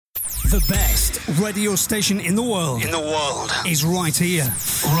The best radio station in the world. Is right here,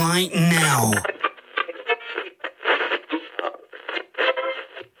 right now.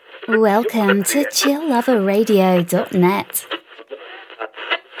 Welcome to chillloverradio.net.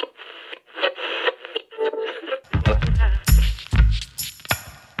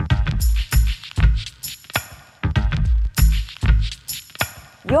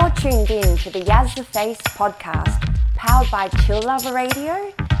 You're tuned in to the Yaz the Face podcast, powered by Chill Lover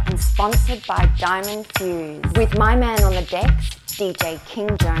Radio and sponsored by Diamond Fuse. With my man on the decks, DJ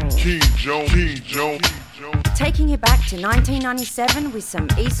King Jones. King Jones. Taking you back to 1997 with some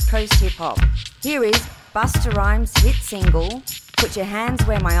East Coast hip-hop. Here is Busta Rhymes' hit single, Put Your Hands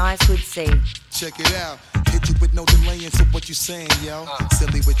Where My Eyes Could See. Check it out. Hit you with no delaying, so what you saying, yo?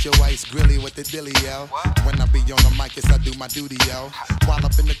 Silly with your ice, grilly with the dilly, yo. When I be on the mic, yes, I do my duty, yo. While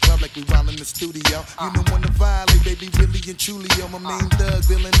up in the club like we while in the studio. You don't wanna violate, baby, really and truly, yo. My main thug,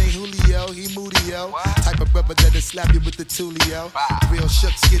 villain ain't Julio, he moody, yo. Type of brother that'll slap you with the tulio. Real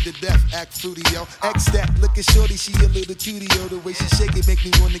shook, scared to death, act fruity, yo. X that, looking shorty, she a little cutie, yo. The way she shake it make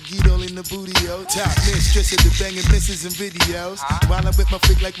me wanna get all in the booty, yo. Top mistress of the banging misses and videos. While I'm with my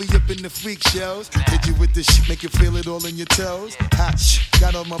freak like we up in the freak shows. Hit you with the shit, make you feel it all in your toes. Hot shh,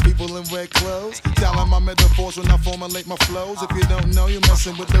 got all my people in red clothes. Dialing my metaphors when I formulate my flows. If you don't know, you're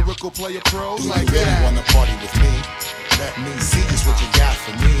messing with lyrical player pros like that. You really wanna party with me? Let me see just what you got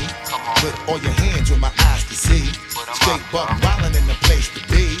for me. Put all your hands where my eyes can see. Straight buck wildin' in the place to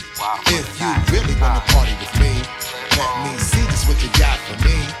be. If you really wanna party with me, let me see just what you got for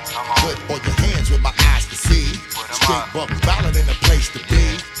me. Put all your hands where my eyes can see. Straight buck wildin' in the place to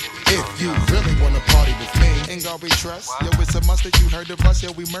be. If you really wanna party with me, ain't gonna be trust. Yo, it's a must that you heard of us,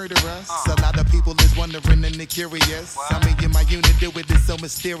 yo, we murder us. A lot of people is wondering and they curious. I mean, in my unit, deal with it so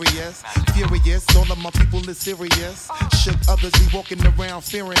mysterious. Furious, all of my people is serious. Shook others be walking around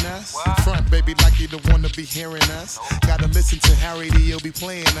fearing us. Front, baby, like you don't wanna be hearing us. Gotta listen to Harry, he'll be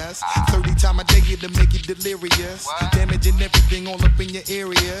playing us. 30 times a day to make you delirious. Damaging everything all up in your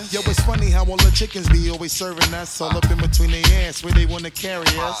area. Yo, it's funny how all the chickens be always serving us. All up in between their ass where they wanna carry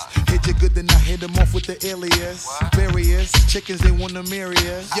us. Hit you good, then I hit them off with the alias. Various chickens, they wanna marry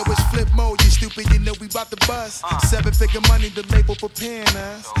us. Yo, it's flip mode, you stupid, you know we bout to bust. 7-figure money, the label preparing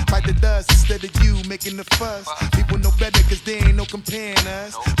us. Bite the dust instead of you making the fuss. People know better, cause they ain't no comparing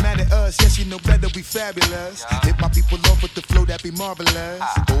us. Mad at us, yes, you know better, we fabulous. Hit my people off with the flow, that be marvelous.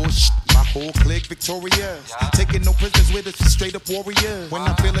 Oh, my whole clique victorious. Taking no prisoners with us, straight up warriors. When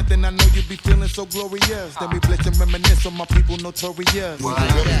I feel it, then I know you be feeling so glorious. Then we blitz and reminisce on my people notorious.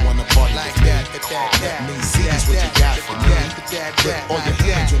 Wanna party like that, let me see just what you got for me. Put all your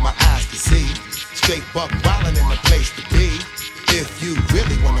hands where my eyes can see. Straight buck wildin' in the place to be. If you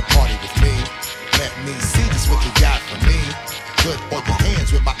really wanna party with me, let me see just what you got for me. Put all your hands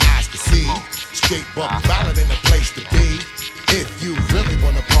where my eyes can see. Straight buck wildin' in the place to be. If you really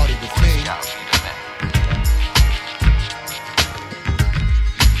wanna party with me.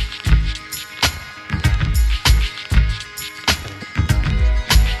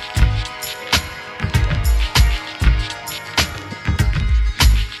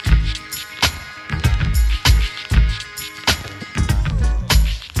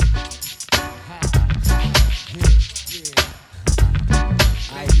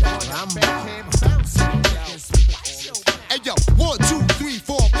 Hey yo, 1, 2, 3,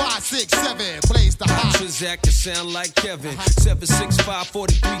 4, 5, 6, 7. Plays the hot. Transact sound like Kevin.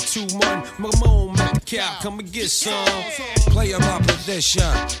 765-4321. Mamone, Mac Cow, come and get some. Play my position.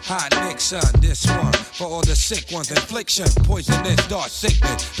 Hot Nixon, this one. For all the sick ones, infliction. Poisonous, dark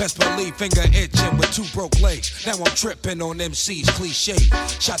sickness. Best believe finger itching with 2 broke legs. Now I'm tripping on MC's cliche.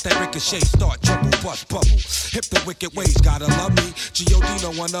 Shot that ricochet, start trouble, bust bubble. Hip the wicked ways, gotta love me. G.O.D.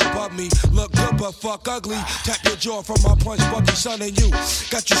 no one above me. Look good but fuck ugly. Tap your jaw from my punch, Bucky, son, and you.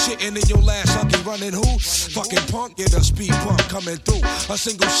 Got you shitting in your last huggy, running who? Fucking punk, get a speed bump coming through. A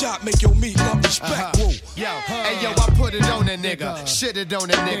single shot make your meat love respect. Woo. Yo, hey yo, I put it on a nigga, shit it on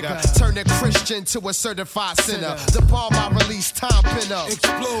a nigga. Turn a Christian to a certified sinner. The bomb I release, time pin up.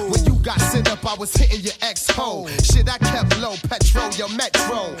 Explode. When you got sent up, I was hitting your ex-hoe. Shit, I kept low, petrol, your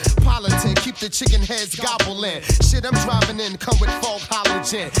metro. Politic, keep the chicken heads gobbling. Shit, I'm driving in, come with fog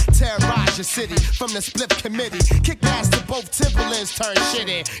halogen. Terrorize your city from the split committee. Kick ass to both Timberlands, turn shit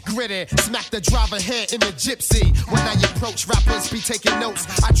in. Gritty, smack the driver head in the gypsy. When I approach, rappers be taking notes.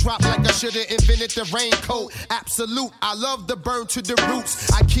 I drop like I should've invented the raincoat. Absolute, I love the burn to the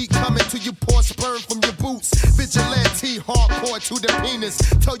roots. I keep coming till you pour sperm from your boots. Vigilante, hardcore to the penis.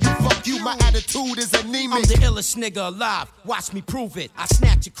 Tell you fuck you, my attitude is anemic. I'm the illest nigga alive, watch me prove it. I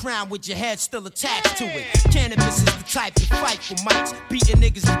snatch your crown with your head still attached to it. Cannabis is the type to fight for mics, beating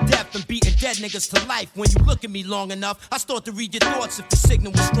niggas to death and dead niggas to life. When you look at me long enough, I start to read your thoughts if the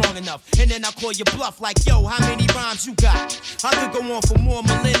signal was strong enough. And then I call your bluff like, yo, how many rhymes you got? I could go on for more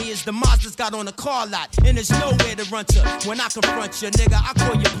millennia. The Mazda's got on a car lot, and there's nowhere to run to. When I confront you, nigga, I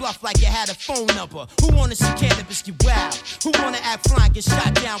call your bluff like you had a phone number. Who wanna see cannabis get wild? Who wanna act fly and get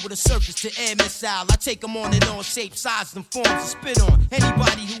shot down with a surface to air missile? I take them on and on, shape, size, and forms to spit on.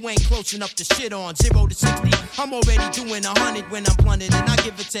 Anybody who ain't close enough to shit on. 0 to 60, I'm already doing 100 when I'm blunted, and I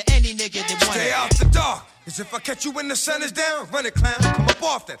give it to any nigga that want it. Stay out the dark. Cause if I catch you when the sun is down, run it, clown, come up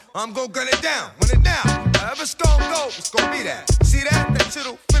off that. I'm gon' gun it down, run it down. However it's gon' go, it's gon' be that. See that? That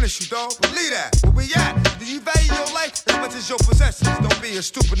shit'll finish you, dog. Believe that. Where we at? Do you value your life as much as your possessions? Don't be a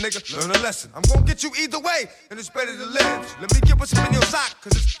stupid nigga, learn a lesson. I'm gon' get you either way, and it's better to live. So let me get what's in your sock,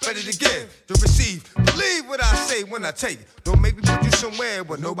 cause it's better to give, to receive. Believe what I say when I tell you. Don't make me put you somewhere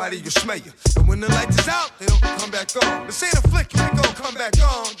where nobody will smell you. And when the lights is out, they don't come back on. This ain't a flick, you ain't gon' come back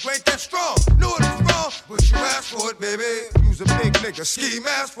on. You ain't that strong, knew it was wrong, but you asked for it, baby. Use a big nigga, ski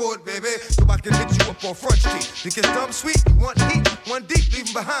mask for it, baby. So I can hit you up on Front Street. It gets dumb sweet, you want heat, one deep, leave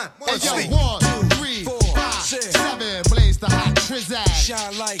him behind. One sleep. 1, 2, 3, 4, 5, 7, blaze the hot trizag.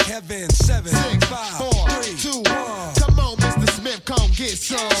 Shine like heaven, 7, 6, 5, 4, 3, 2, 1. 1. Come on, Mr. Smith, come get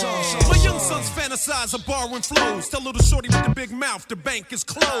some. My young sons fantasize of borrowing flows. Tell little shorty with the big mouth, the bank is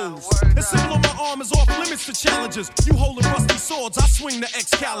closed. The symbol on my arm is off limits to challenges. You holding rusty swords, I swing the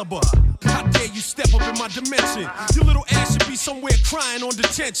Excalibur. How dare you step up in my dimension? Your little ass should be somewhere crying on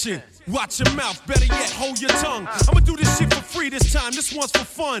detention. Watch your mouth, better yet, hold your tongue. I'ma do this shit for free this time, this one's for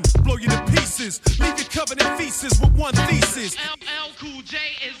fun. Blow you to pieces, leave you covered in feces with one thesis. LL Cool J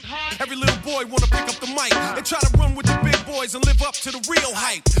is hard. Every little boy wanna pick up the mic and try to run with the big boys and live up to the real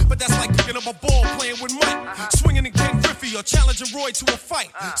hype. But that's like picking up a ball playing with Mike, swinging in Ken Griffey or challenging Roy to a fight.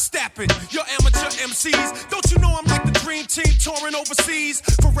 Stapping your amateur MCs. Don't you know I'm like the dream team touring overseas?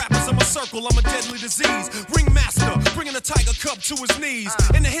 For rappers in my circle, I'm a deadly disease. Ringmaster, bringing a tiger cub to his knees.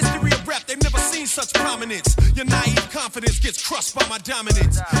 In the history of rap, they've never seen such prominence. Your naive confidence gets crushed by my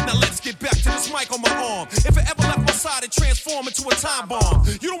dominance. Now let's get back to this mic on my arm. If it ever left my side, it transformed into a time bomb.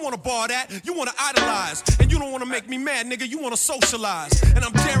 You don't wanna bar that, you wanna idolize. And you don't wanna make me mad, nigga, you wanna socialize. And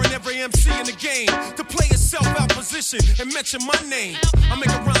I'm daring every MC in the game to play itself out position and mention my name. I make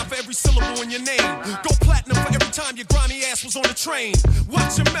a rhyme for every syllable in your name. Go platinum for every time your grimy ass was on the train.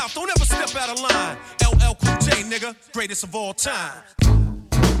 Watch your mouth, don't ever step out of line. LL Cool J, nigga, greatest of all time.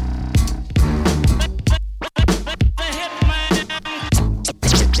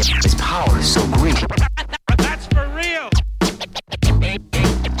 His power is so great. That's for real.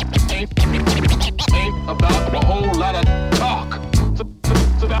 Ain't about a whole lot of talk.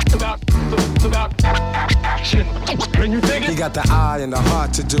 It's about action. Can you dig it? He got the eye and the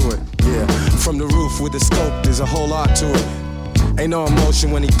heart to do it. Yeah, from the roof with the scope, there's a whole art to it. Ain't no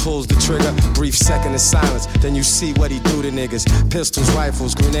emotion when he pulls the trigger. Brief second of silence, then you see what he do to niggas. Pistols,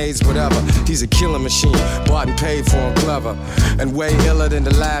 rifles, grenades, whatever. He's a killing machine, bought and paid for him clever. And way iller than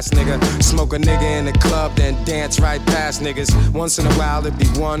the last nigga. Smoke a nigga in the club, then dance right past niggas. Once in a while there'll be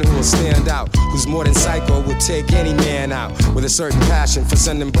one who will stand out, who's more than psycho, will take any man out. With a certain passion for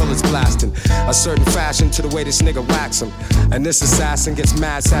sending bullets blasting. A certain fashion to the way this nigga whacks him. And this assassin gets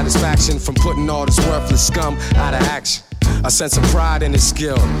mad satisfaction from putting all this worthless scum out of action. A sense of pride in his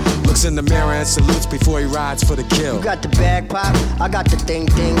skill. Looks in the mirror and salutes before he rides for the kill. You got the bag pop, I got the thing.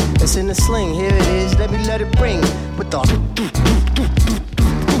 It's in the sling, here it is, let me let it ring. With the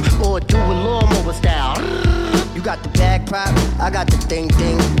or do a lawnmower style. You got the bag pop, I got the thing.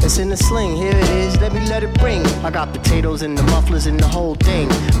 It's in the sling, here it is, let me let it ring. I got potatoes and the mufflers and the whole thing.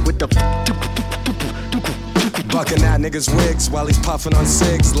 With the bucking at niggas' wigs while he's puffing on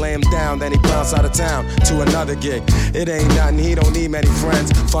cigs. Lay him down, then he bounce out of town to another gig. It ain't nothing, he don't need many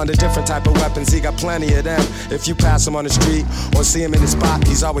friends. Find a different type of weapons, he got plenty of them. If you pass him on the street or see him in the spot,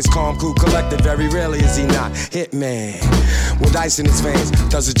 he's always calm, cool, collected. Very rarely is he not. Hitman with ice in his veins.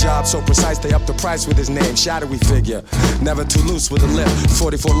 Does a job so precise they up the price with his name. Shadowy figure, never too loose with a lip.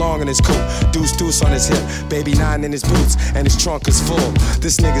 44 long in his coat, deuce on his hip. Baby 9 in his boots and his trunk is full.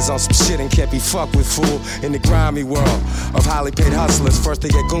 This nigga's on some shit and can't be fucked with, fool. In the grimy world of highly paid hustlers, first they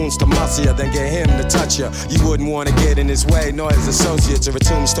get goons to muscle ya, then get him to touch ya. You wouldn't want to get in his way, nor his associates, or a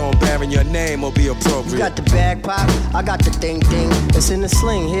tombstone bearing your name will be appropriate. You got the bag pop, I got the thing. It's in the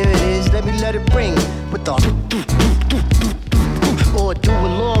sling, here it is, let me let it ring. With the or do a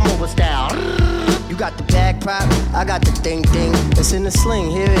lawnmower style. You got the bag pop, I got the thing. It's in the sling,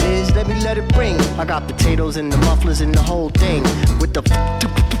 here it is, let me let it ring. I got potatoes and the mufflers and the whole thing. With the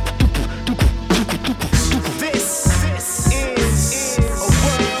This is a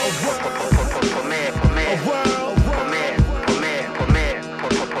world.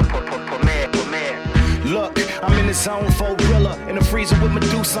 I'm in the zone for Rilla. In the freezer with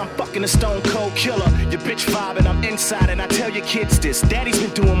Medusa, I'm fucking a stone cold killer. Your bitch vibing, I'm inside, and I tell your kids this. Daddy's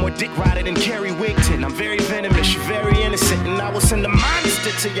been doing more dick riding than Kerry Wigton. I'm very venomous, you're very innocent, and I will send a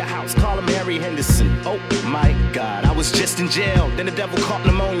monster to your house. Call him Harry Henderson. Oh my God, I was just in jail. Then the devil caught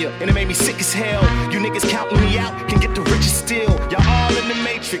pneumonia, and it made me sick as hell. You niggas counting me out, can get the richest still. Y'all all in the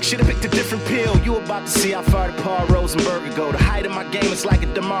matrix, should've picked a different pill. You about to see how far the Paul Rosenberger go. The height of my game is like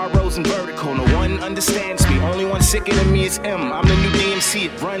a DeMar Rosen vertical. No one understands me, only one sicker than me is M. I'm the new DMC,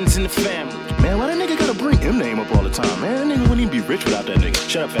 it runs in the family. Man, why that nigga gotta bring M name up all the time? Man, that nigga wouldn't even be rich without that nigga.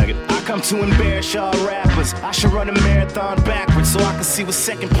 Shut up, faggot. I come to embarrass y'all rappers. I should run a marathon backwards so I can see what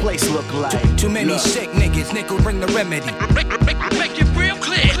second place look like. Too many sick niggas, nickel bring the remedy. Make it real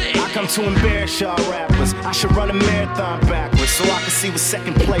clear. I come to embarrass y'all rappers. I should run a marathon backwards so I can see what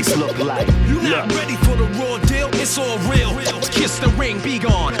second place look like. You not ready for the raw deal? It's all real. Kiss the ring, be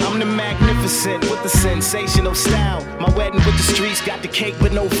gone. I'm the magnificent with the sensational style. My wedding with the streets got the cake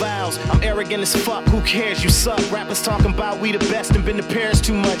but no vows. I'm arrogant as fuck, who cares? You suck. Rappers talking about we the best and been to Paris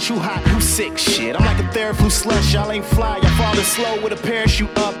too much. Who hot, who sick? Shit, I'm like a Theraflu slush. Y'all ain't fly, y'all falling slow with a parachute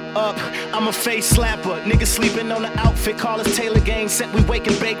up. I'm a face slapper. Niggas sleeping on the outfit, call us Taylor Gang. Set we wake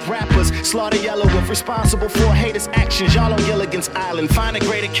and bake rappers. Slaughter Yellow Wolf, responsible for haters' actions. Y'all on Gilligan's Island, find a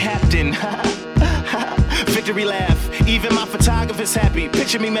greater captain. Victory laugh, even my photographer's happy.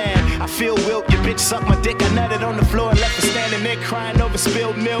 Picture me mad, I feel wilt. Your bitch sucked my dick, I nutted on the floor and left her standing there crying over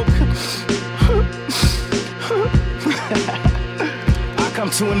spilled milk. I come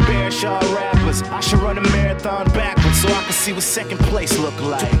to embarrass y'all rappers. I should run a marathon backwards so I can see what second place look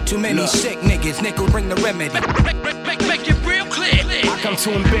like. Too many sick niggas, nickel bring the remedy. Make it real clear. I come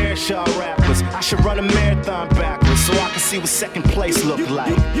to embarrass y'all rappers. I should run a marathon backwards so I can see what second place look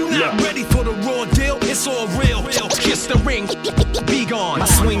like. You not ready for the raw deal? It's all real. Kiss the ring, be gone. My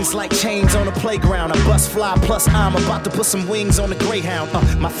swings like chains on a playground. I bust fly, plus I'm about to put some wings on the Greyhound.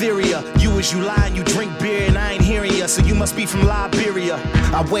 My theory, you is you lie and you drink beer and I ain't hearing ya, so you must be from Liberia.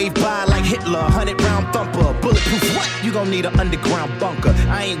 I wave by like Hitler, 100-round thumper. Bulletproof what? You gon' need an underground bunker.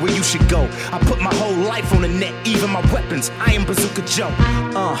 I ain't where you should go. I put my whole life on the net, even my weapons. I am Bazooka Joe.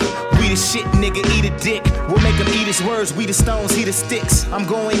 We the shit, nigga, eat a dick. We'll make them eat his words, we the stones, he the sticks. I'm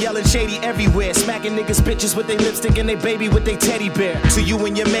going yelling shady everywhere, smacking niggas bitches with they lipstick and they baby with they teddy bear. To you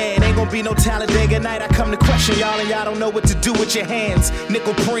and your man, ain't gonna be no Talladega night. I come to question y'all and y'all don't know what to do with your hands.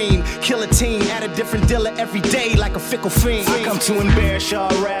 Nickel preem, kill a team, add a different dealer every day like a fickle fiend. I come to embarrass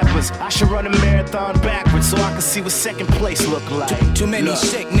y'all rappers. I should run a marathon backwards so I can see what second place look like. Too many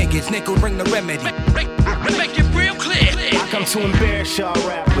sick niggas, nickel bring the remedy. Make it real clear. I come to embarrass y'all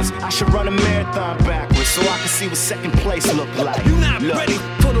rappers. I should run a marathon backwards so I can see what second place look like. You not ready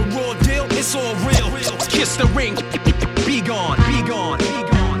for the raw deal? It's all real. Kiss the ring, be gone, be gone, be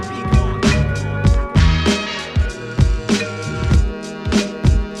gone, be gone.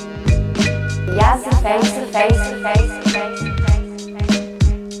 Yes, face.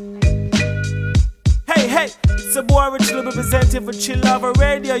 Hey, it's a boy Rich representing for Chill Lover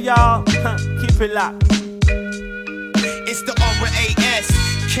Radio, y'all. Keep it locked. It's the RAS,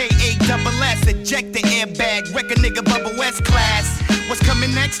 KASS, eject the airbag, wreck a nigga bubble West class. What's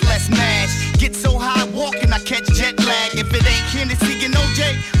coming next? Let's mash. Get so high walking, I catch jet lag. If it ain't Hennessy and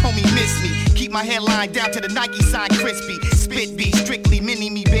OJ, homie miss me. Keep my hairline down to the Nike sign crispy. Spit beat, strictly mini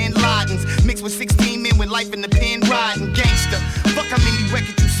me Bin Ladens. Mixed with 16 men with life in the pen riding. Gangster, fuck how many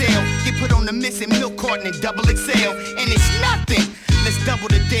records you sell. Get put on the missing milk carton and double XL. And it's nothing. Let's double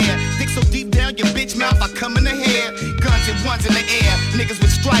the dare. Dick so deep down your bitch mouth, I come in the hair. Guns and ones in the air. Niggas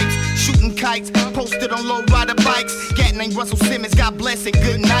with stripes, shooting kites. Posted on low rider bikes. Gat named Russell Simmons, God bless and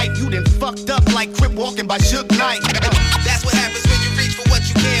good night. You done fucked up like Crip walking by Suge Knight. That's what happens when you reach for what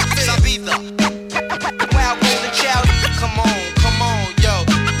you can't fit. Sabitha. Wow, golden child. Come on, yo.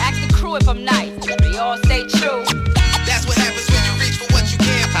 Ask the crew if I'm nice. We all stay true. That's what happens when you reach for what you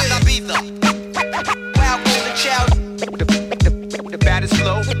can't fit. Sabitha. Wow, golden child. The baddest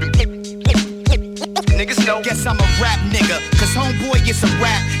flow. Niggas know. Guess I'm a rap nigga, cause homeboy gets a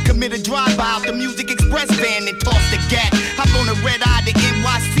rap. Commit a drive-by out the Music Express van and toss the gat. Hop on a red eye to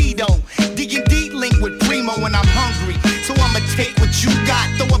NYC though. D&D link with Primo when I'm hungry. So I'ma take what you got,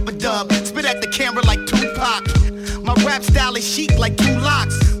 throw up a dub, spit at the camera like Tupac. My rap style is chic like 2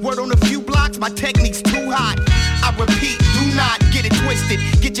 locks. Word on a few blocks, my technique's too hot. I repeat, do not get it twisted.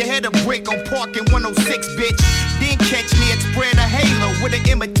 Get your head a brick on Park in 106, bitch. Then catch me at Spread a Halo with an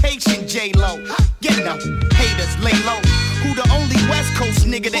imitation J-Lo. Get them haters, lay low. Who the only West Coast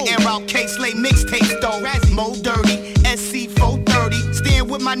nigga to air out K-Slay mixtapes though? Mo Dirty, SC430. Stand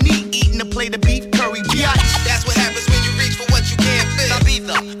with my knee, eating a plate of beef curry. That's what happens when you reach for what you can't fit.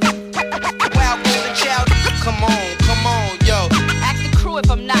 Sabitha. Wow, golden child. Come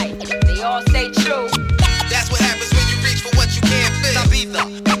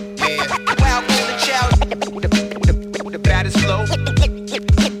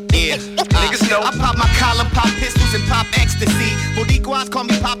I pop my collar, pop pistols, and pop ecstasy. Boricuas call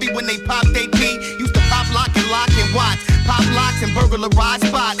me Poppy when they pop they pee. Used to pop lock and watch. Pop locks and burglarize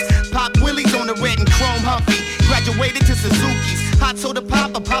spots. Pop willies on the red and chrome Humpy. Graduated to Suzuki's. Hot soda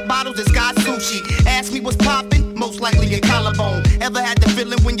pop or pop bottles and Sky Sushi. Ask me what's poppin', most likely your collarbone. Ever had the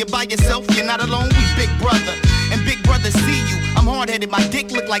feeling when you're by yourself, you're not alone? We big brother, and big brother see you. I'm hard-headed, my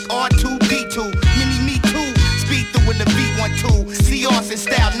dick look like R2-D2. Mini me too, speed through in the V12. See Austin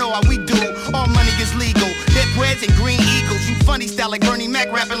style, know how we do. All money is legal. Dead breads and green eagles. You funny style like Bernie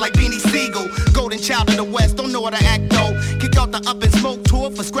Mac, rapping like Beanie Siegel. Golden child of the West, don't know how to act though. Kick out the Up and Smoke tour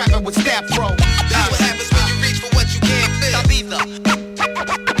for scrapping with Staff Pro. That's what happens when you reach for what you can't feel. I'll be the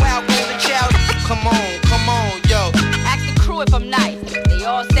wild golden child. Come on, yo. Ask the crew if I'm nice. They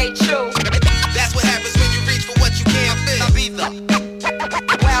all stay true. That's what happens when you reach for what you can't feel. I'll be the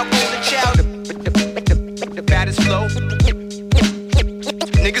wild golden child. The baddest flow.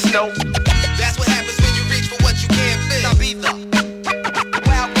 Niggas know. That's what happens when you reach for what you can't feel. I'll be the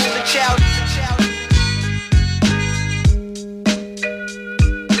wild golden child.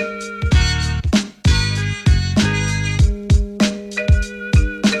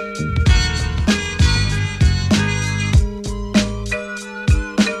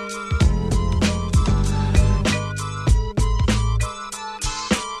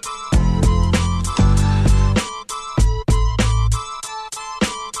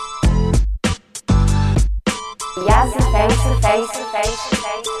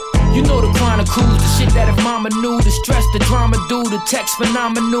 You know the chronicles, the shit that if mama knew, the stress, the drama do, the text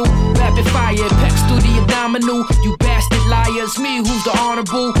phenomenal, rapid fire, pecs through the abdominal, you bastard liars, me who's the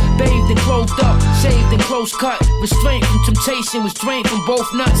honorable, bathed and clothed up, shaved and close cut, restraint from temptation, was drained from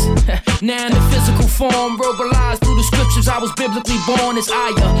both nuts, now in the physical form, verbalized through the scriptures, I was biblically born as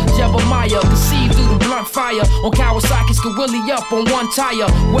Aya, Jebemiah, conceived through the blunt fire, on Kawasaki's could willy up on one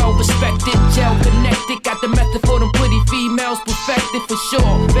tire, well respected, gel connected, got the method for them pretty females, perfected for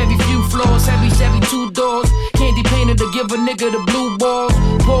sure, very few floors, heavy Chevy 2 doors, candy painted to give a nigga the blue balls,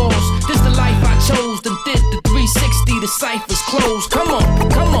 pause, this the life I chose, then did the 360, the ciphers closed, come on,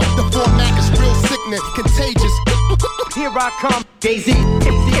 the format is real sickness, contagious, here I come, Jay-Z,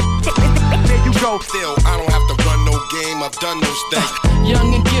 there you go, Still, I don't have to run no game, I've done those things.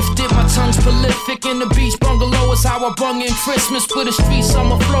 Young and gifted, my tongue's prolific. In the beach bungalow is how I bung in Christmas. With a street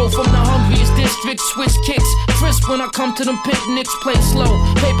summer flow from the hungriest district. Switch kicks, crisp when I come to them picnics. Play slow,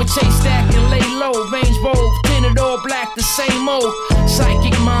 paper chase stack and lay low. Range Rover, tinted all black, the same old.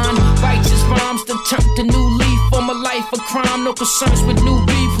 Psychic mind, righteous rhymes, then turned a new leaf on my life of crime. No concerns with new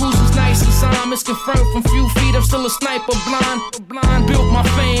beef, who's as nice as I'm. It's confirmed from few feet, I'm still a sniper blind. Built my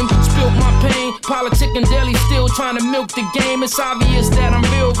fame, spilt my pain. Politic and daily still trying to milk the game. It's obvious that I'm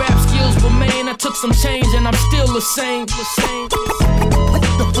real, rap skills remain. I took some change and I'm still the same.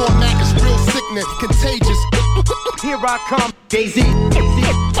 The format is real sickness, contagious, here I come, Jay-Z,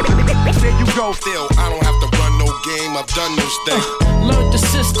 there you go. Still, I don't have to run no game, I've done those things. Learned the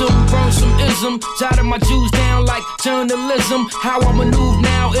system, burned some ism, jotted my Jews down like journalism. How I maneuver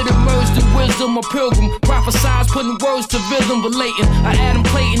now, it emerged in wisdom. A pilgrim, prophesize, putting words to rhythm, relating. I Adam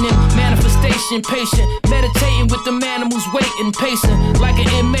Clayton in manifestation, patient, meditating with the man who's waiting, pacing like an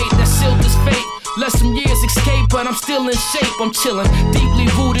inmate that sealed his fate. Let some years escape, but I'm still in shape. I'm chillin', deeply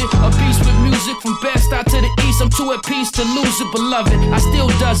rooted, a beast with music from best out to the east. I'm too at peace to lose it, beloved. I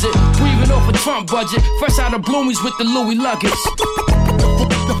still does it, breathing off a Trump budget, fresh out of Bloomies with the Louis luggage.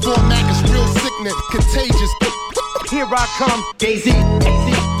 The format is real sickness, contagious. Here I come, Jay-Z.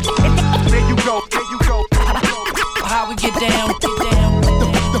 There you go, there you go. How we get down,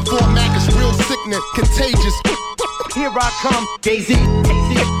 The format is real sickness, contagious. Here I come, Jay-Z.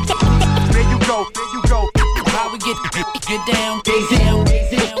 There you go, there you go. How we get down, Jay-Z.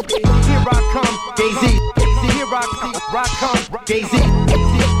 Here I come, Jay-Z. Here I come, Jay-Z.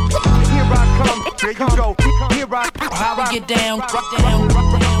 Here I come, there you go. Here I come. How we get down,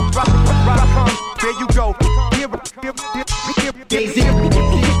 there you go. Here, Jay-Z. Here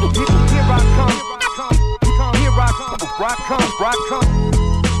I come. Here I come.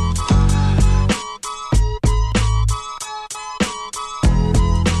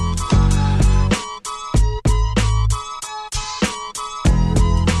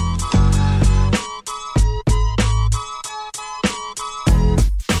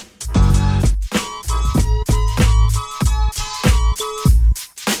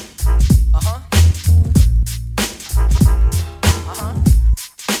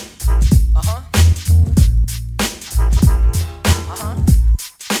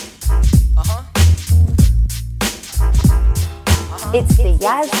 It's the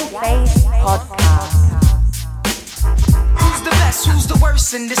Yaz the Face podcast. Who's the best? Who's the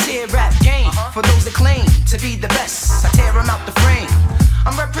worst in this here rap game? For those that claim to be the best, I tear them out the frame.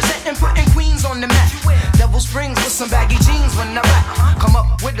 I'm representing, putting Queens on the map. Devil Springs with some baggy jeans when I rap. Come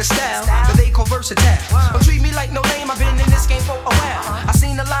up with a style that they call versatile. Don't treat me like no lame, I've been in this game for a while. I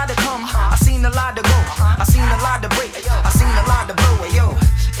seen a lot to come, I seen a lot to go. I seen a lot to break, I seen a lot to blow. Hey, yo,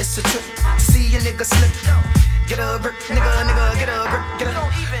 it's a trip to see a nigga slip. Get a grip, nigga, get a grip, get a.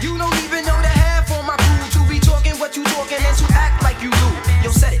 You don't even know the half on my crew to be talking what you talking and to act like you do.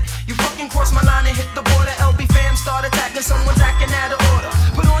 Yo, said it, you fucking cross my line and hit the border. LB fam start attacking, someone's acting out of order.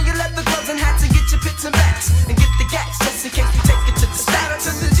 Put on your leather gloves and hats and get your pits and bats and get the gas just in case you take it to the stacks.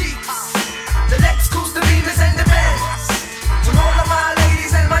 To the Jeeps, the Lexus, the Beamers and the Benz. To all of my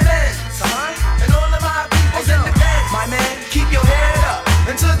ladies and my men, and all of my peoples in the bed. My man, keep your head up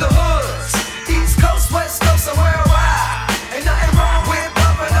into the hoods. East Coast, West Coast, and worldwide. Ain't nothing wrong with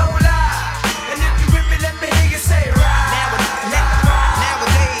bumping, no lie. And if you with me, let me hear you say right.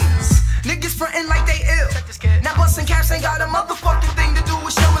 Nowadays, niggas frontin' like they ill. Now bustin' caps ain't got a motherfucking thing to do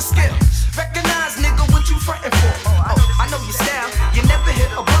with showing skill. Recognize, nigga, what you frontin' for. Oh, I know your style, you never hit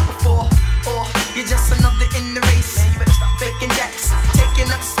a bump before. Or you're just another in the race. Faking jacks,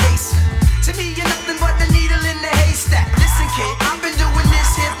 taking up space. To me, you're nothing but the needle in the haystack. Listen, kid, I've been doing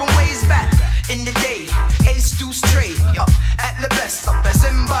this here from ways back in the day. Ace do straight, at the best, up at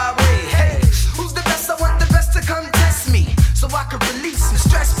Zimbabwe. Hey, who's the best? I want the best to come test me, so I can release some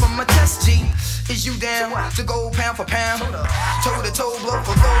stress from my chest. G, is you down to go pound for pound, toe to toe, blow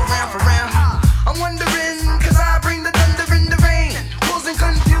for blow, round for round? I'm wondering, cause I bring the thunder in the rain, causing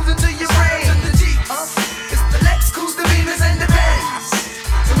confusion to your brain. It's the Lexus, the Beamers and the Benz.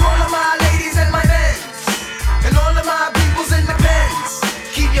 To all of my ladies and my men, and all of my peoples in the pens.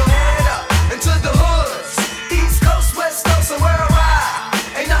 Keep your head up into the hoods. East Coast, West Coast, and worldwide.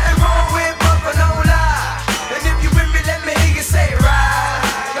 Ain't nothing wrong with bumping, no lie. And if you with me, let me hear you say right.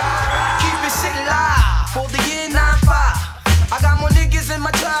 Keep it shit live for the year 95. I got more niggas in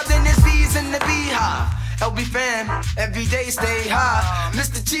my tribe than there's bees in the beehive. LB fam, every day stay high.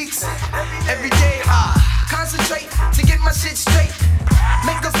 Mr. Cheeks, every day high. Concentrate to get my shit straight.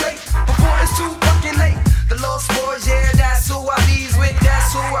 Make us late before it's too fucking late. The Lost Boys, yeah, that's who I bees with.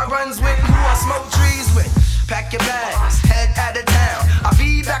 That's who I runs with, who I smoke trees with. Pack your bags, head out of town. I'll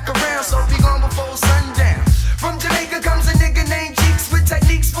be back around, so be gone before sundown. From Jamaica comes a nigga named Cheeks with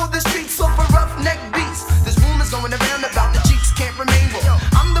techniques for the streets, so for roughneck beats. There's rumors going around about the Cheeks can't remain raw.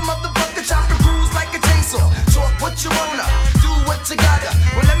 I'm the motherfucker chopping crews like a chainsaw. Talk what you wanna, do what you gotta.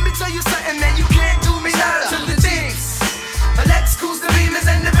 Well, let me tell you something, man, you can't do me nada. To the things, the Lexus, the Beamers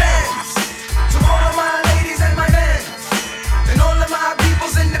and the Benz. To all of my ladies and my men, and all of my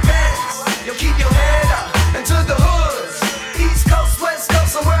peoples in the pens. Yo, keep your head up into the hoods. East Coast, West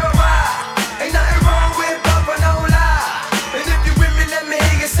Coast, and worldwide. Ain't nothing wrong with bumping, no lie. And if you with me, let me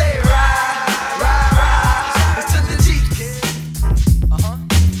hear you say right, right, right. It's to the G, kid.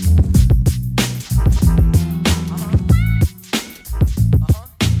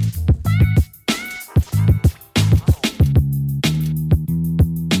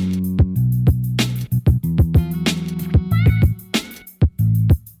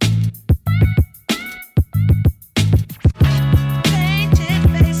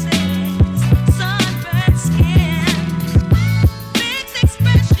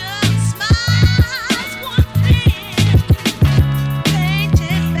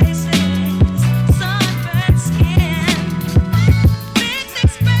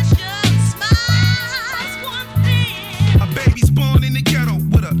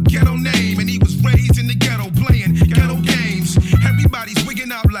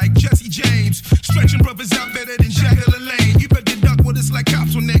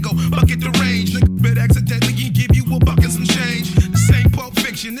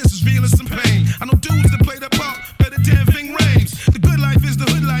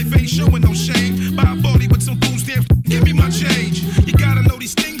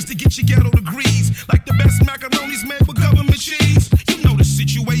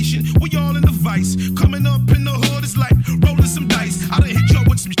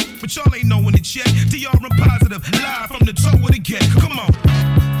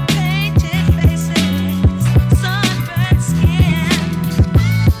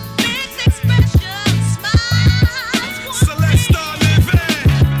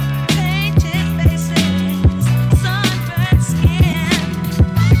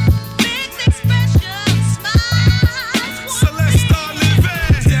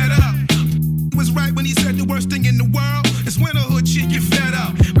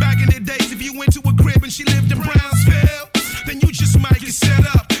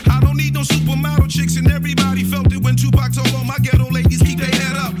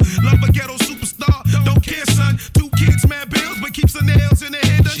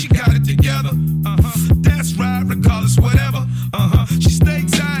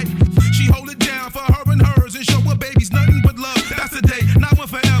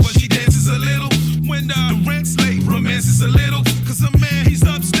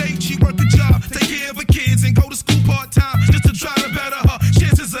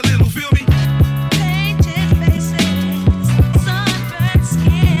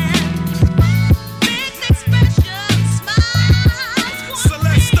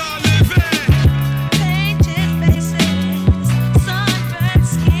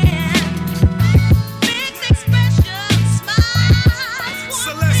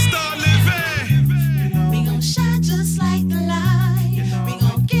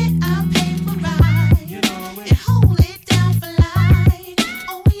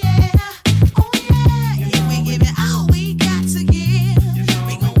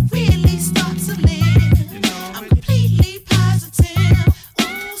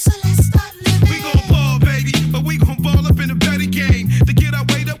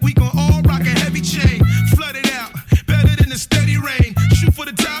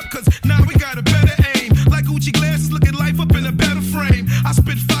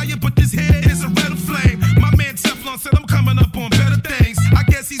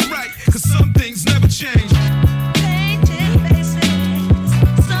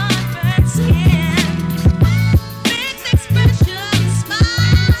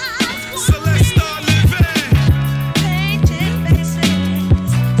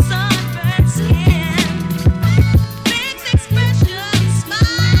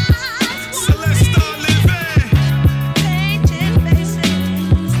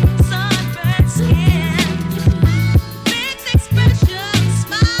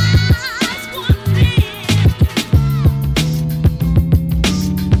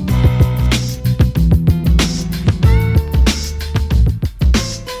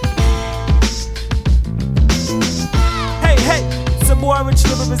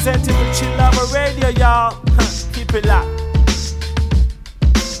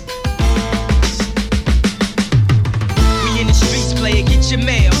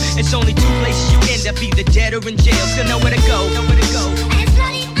 There's only two places you end up, either dead or in jail. Still know where to go.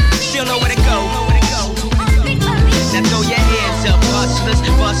 Still know where to go. Now throw your hands up, hustlers,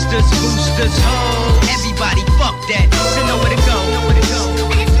 busters, boosters, ho. Everybody, fuck that. Still know where to go.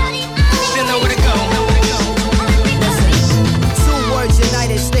 Still know where to go. Two words,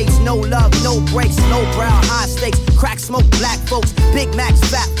 United States, no love, no breaks, no brow, high stakes, crack smoke, black folks, Big Macs,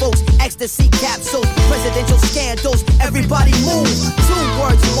 fat folks, ecstasy capsules, presidential scandals, everybody move. Two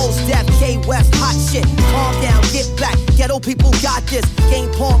words, most deaf, K-West, hot shit, calm down, get back, ghetto people got this,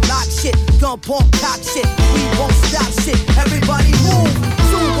 game porn, lock shit, gun porn, cock shit, we won't stop shit, everybody move.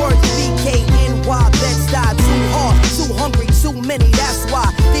 Two words, BKNY, Bed-Stuy, too hard, too hungry, too many, that's why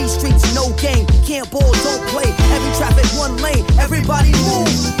these streets no game, can't ball, don't play, heavy traffic, one lane, everybody move.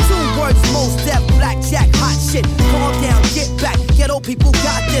 Two words, most deaf, blackjack, hot shit, calm down, get back, ghetto people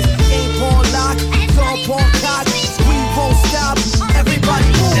got this, game porn, lock, gun porn, cock, we won't stop, everybody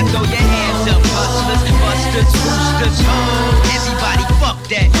move. Now throw your hands up, hustlers, busters, boosters, ho. Everybody, fuck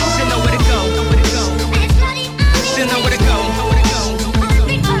that. Still know where to go. Still know where to go.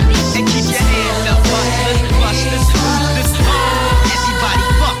 And keep your hands up, hustlers, busters, boosters, ho. Everybody,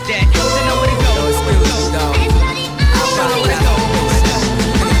 fuck that. Still know where to go. Still know where to go.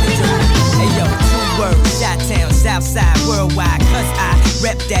 Hey yo, two words, Chi-Town, Southside, worldwide, cause I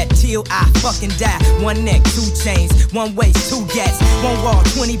rep that till I fucking die. One neck, two chains, one waist, two gats, one wall,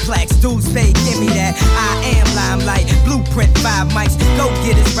 20 plaques, dudes pay, give me that. I am limelight, blueprint, 5 mics, go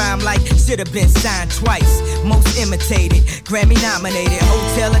get his rhyme like should've been signed twice. Most imitated, Grammy nominated,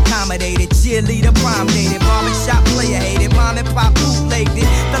 hotel accommodated, cheerleader prom dated, barbershop player hated, mom and pop bootlegged it,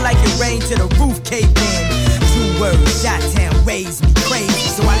 felt like it rained to the roof caved in. Two words, Chi-Town raised me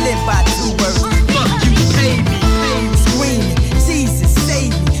crazy, so I live by two words. Fuck you, pay me, screaming, Jesus save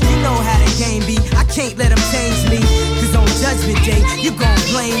me. You know how the game be, I can't let them change me, cause on judgment day, you gon'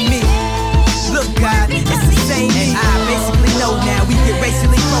 blame me. Look God, it's the same and I basically know now, we get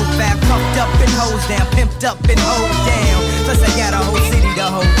racially profiled, pumped up and hosed down, pimped up and hold down. Plus I got a whole city to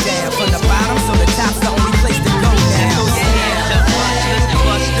hold down, from the bottom so the top's the only place to go now. Throw your hands up, hustlers,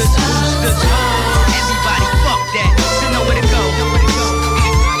 busters, boosters, ho. Everybody, fuck that. Still know where to go.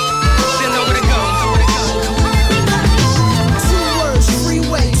 Still know where to go. Two words,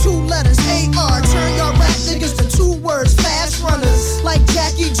 freeway, two letters, AR. Turn your rap niggas to two words, fast runners. Like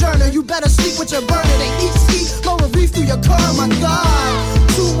Jackie Joyner, you better sleep with your burner. They eat ski, lower reef through your car, my God.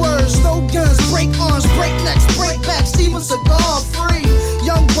 Two words, no guns, break arms, break necks, break backs, Steven Seagal free.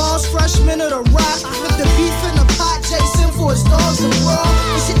 Young boss, freshman of the rock, with the beef in the pot, Jason for his dogs and raw.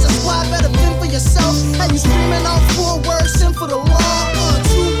 This shit's a squad, better fend for yourself. And you screaming out 4 words, send for the law.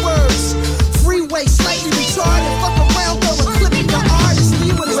 2 words, freeway, slightly retarded. Fuck around, though, and clipping your artist,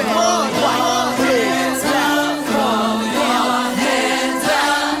 leave with his wrong. Hands up, hands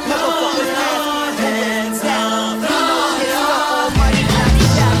up, motherfuckers, hands down.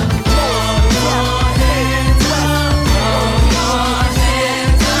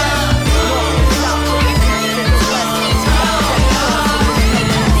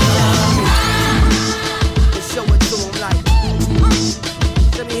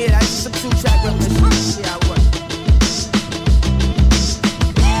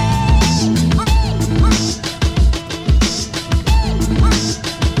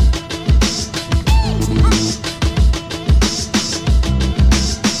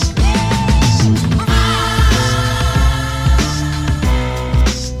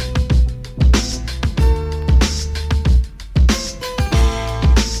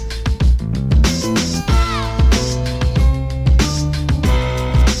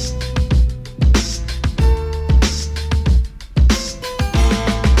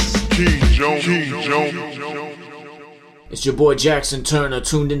 It's your boy Jackson Turner,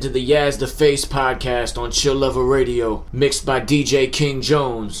 tuned into the Yaz the Face podcast on Chill Lover Radio, mixed by DJ King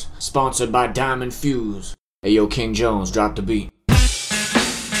Jones, sponsored by Diamond Fuse. Hey yo, King Jones, drop the beat.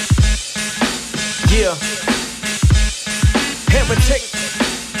 Yeah. Heretic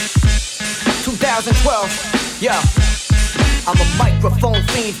 2012. Yeah. I'm a microphone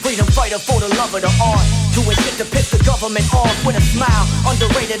fiend, freedom fighter for the love of the art. Doing shit to piss the government off with a smile.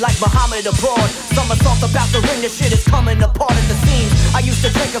 Underrated like Muhammad abroad. Somersault about the ring, the shit is coming apart at the seams. I used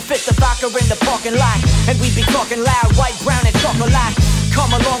to drink a fifth of vodka in the parking lot, and we'd be talking loud, white, brown, and chocolate.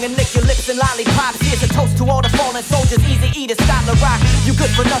 Come along and lick your lips and lollipops. Here's a toast to all the fallen soldiers. Easy eaters, Scotland rock. You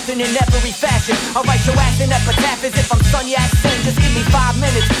good for nothing in every fashion. I'll write your ass in epitaph as if I'm Sun Yat-sen. Just give me 5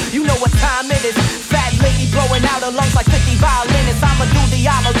 minutes. You know what time it is. Fat lady blowing out her lungs like 50 violinists. I'ma do the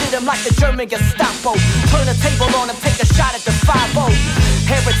Diallo, did him like the German Gestapo. Turn the table on him, take a shot at the 5-0.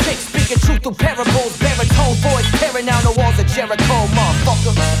 Heretic speaking truth through parables. Baritone voice tearing down the walls of Jericho,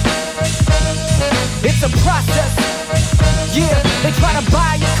 motherfucker. It's a process. Yeah, they try to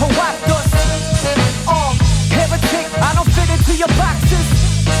buy it, co-opt us. Heretic, I don't fit into your boxes.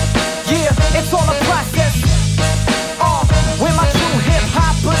 Yeah, it's all a process. We're my true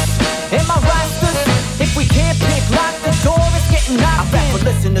hip-hoppers and my rosters. If we can't pick, lock the door, it's getting knocked in. I rap for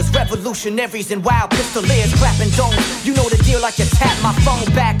listeners, revolutionaries and wild pistoliers clapping domes. You know the deal, like you tap my phone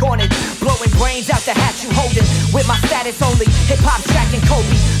back on it. Blowing brains out the hat you holding. With my status only, hip-hop Shaq and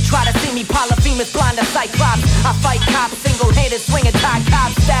Kobe. Try to see me, Polyphemus, blind to Cyclops. I fight cops, single-handed, swinging tie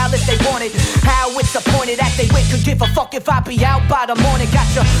cop style if they want it. How it's appointed at they wit, could give a fuck if I be out by the morning.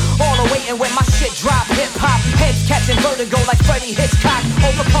 Gotcha all the waiting when my shit drop. Hip-hop, heads catching vertigo like Freddie Hitchcock.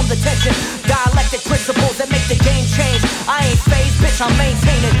 Overcome the tension, dialectic principles that make the game change. I ain't phased, bitch, I'm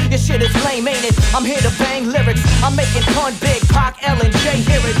maintaining. Your shit is lame, ain't it? I'm here to bang lyrics. I'm making pun big, Pac, L, and J,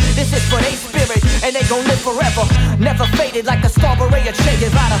 hear it. This is for they spirit, and they gon' live forever. Never faded like the star beret of Che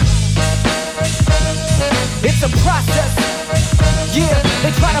Guevara. It's a process. Yeah,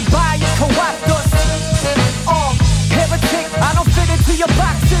 they try to buy it, co-opt us. Heretic, I don't fit into your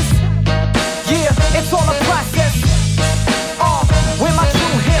boxes. Yeah, it's all a process. We're my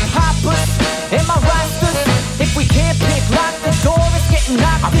true hip-hoppers and my rosters. If we can't pick, lock the door, it's getting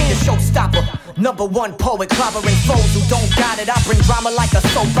knocked in. I'll be the showstopper. Number one poet, clobbering foes who don't got it. I bring drama like a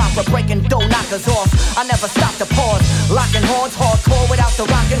soap opera, breaking door knockers off. I never stop to pause, locking horns hardcore without the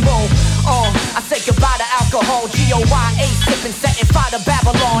rock and roll. I say goodbye to alcohol, GOYA sipping, setting fire to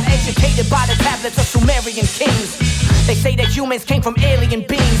Babylon. Educated by the tablets of Sumerian kings. They say that humans came from alien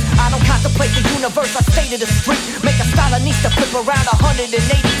beings. I don't contemplate the universe, I stay to the street. Make a Stalinista flip around 180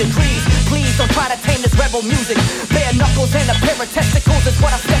 degrees. Please don't try to tame this rebel music. Bare knuckles and a pair of testicles is what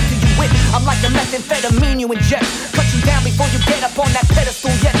I step to you with. I'm like a methamphetamine you inject. Cut you down before you get up on that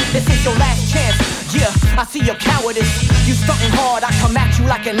pedestal yet. This is your last chance. Yeah, I see your cowardice. You stunting hard, I come at you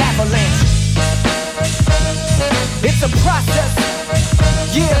like an avalanche. It's a process.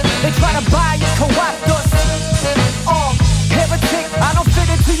 Yeah, they try to buy it, co-opt us. Heretic, I don't fit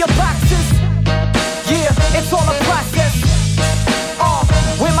into your boxes. Yeah, it's all a process.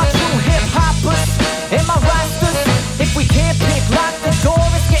 We're my true hip-hoppers and my rosters. If we can't pick, lock the door,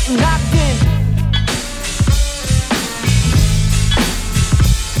 it's getting knocked in.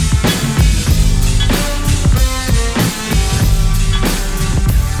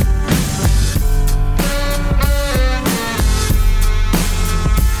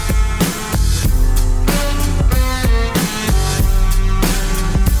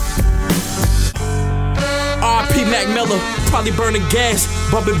 Mac Miller, probably burning gas,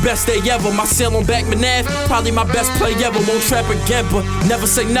 bumping best day ever. My sail on back Manav, probably my best play ever. Won't trap again, but never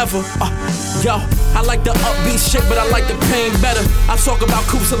say never. Yo, I like the upbeat shit, but I like the pain better. I talk about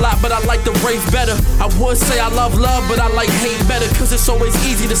coops a lot, but I like the rave better. I would say I love love, but I like hate better. Cause it's always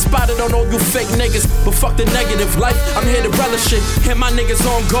easy to spot it on all you fake niggas. But fuck the negative life, I'm here to relish it. And my niggas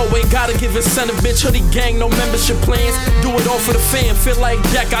on go, ain't gotta give incentive, bitch. Hoodie gang, no membership plans. Do it all for the fam, feel like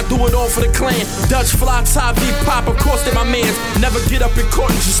Jack, I do it all for the clan. Dutch fly, tie, V-pop, of course they my mans. Never get up in court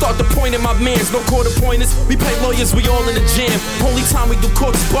and just start the point in my mans. No quarter pointers, we pay lawyers, we all in the jam. Only time we do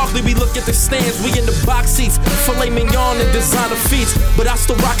court is Barkley, we look at the stands. We in the box seats, filet mignon and designer feats. But I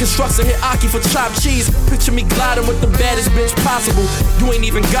still rockin' struts and hit Aki for chopped cheese. Picture me gliding with the baddest bitch possible. You ain't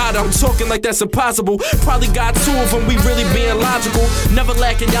even got her, I'm talking like that's impossible. Probably got two of them, we really being logical. Never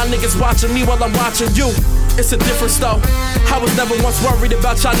lacking, y'all niggas watching me while I'm watching you. It's a difference though. I was never once worried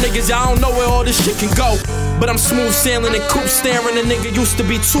about y'all niggas. Y'all don't know where all this shit can go. But I'm smooth sailing and coupe staring. A nigga used to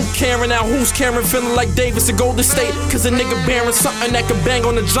be too caring. Now who's caring? Feeling like Davis at Golden State. Cause a nigga bearing something that can bang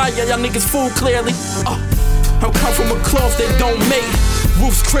on the giant. Y'all niggas fool clearly. I'm come from a cloth they don't make.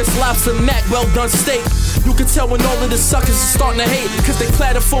 Roofs, Chris, lobster, Mac, well done steak. You can tell when all of the suckers are starting to hate. Cause they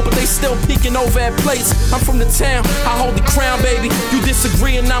platter full, but they still peeking over at plates. I'm from the town, I hold the crown, baby. You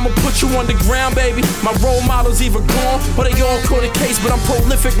disagree and I'ma put you on the ground, baby. My role models either gone, or they all caught a case. But I'm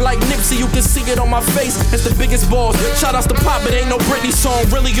prolific like Nipsey, you can see it on my face. It's the biggest balls. Shout outs to Pop, it ain't no Britney song.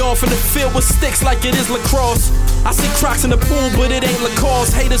 Really off in the field with sticks like it is lacrosse. I see Crocs in the pool, but it ain't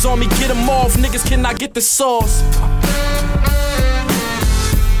Lacoste. Haters on me, get them off, niggas cannot get the sauce.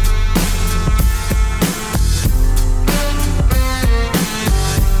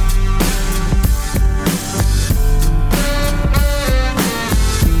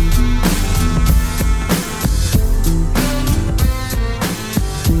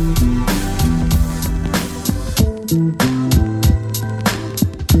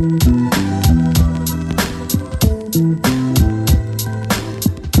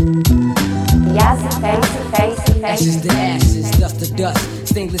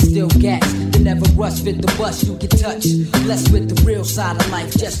 stainless steel gas. They never rush, fit the bus, you get touched. Blessed with the real side of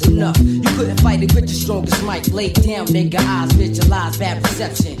life, just enough. You couldn't fight it with your strongest mic. Laid down, nigga, eyes visualize bad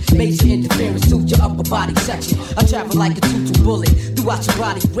perception. Major interference to your upper body section. I travel like a 2-2 bullet throughout your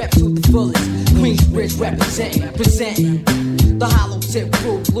body, rep to the fullest. Queensbridge representing, presenting. The hollow tip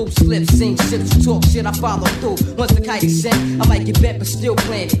crew, loose lips, sing shit, you talk shit, I follow through. Once the kite is set, I might get bent but still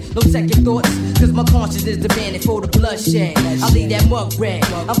planted. No second thoughts, cause my conscience is demanding for the bloodshed. I leave that mug red.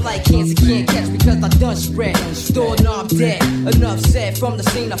 I'm like cancer, can't catch because I done spread. Doorknob dead, enough said. From the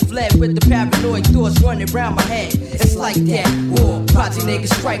scene I fled with the paranoid thoughts running around my head. It's like that, war, project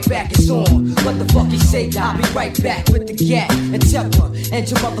niggas strike back, it's on. What the fuck he say, I'll be right back with the gat and temper. And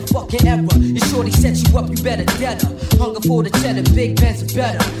your motherfucking error. Your shorty set you up, you better dead her. Hunger for the cheddar, big Benz are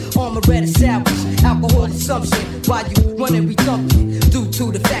better. Armor red is sandwich, alcohol assumption. While you running, we thumping. Due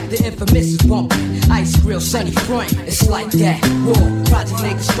to the fact the infamous is bumping. Ice grill, sunny front, it's like that. War, project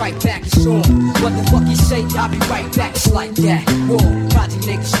niggas strike back, it's on. What the fuck he say, I'll be right back, it's like that. War, project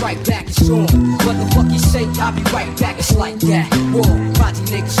niggas strike back, it's on. What the fuck he say, I'll be right back, it's like that. War, project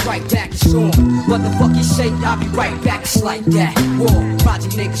niggas strike back, it's on. What the fuck he say, I'll be right back, it's like that. War,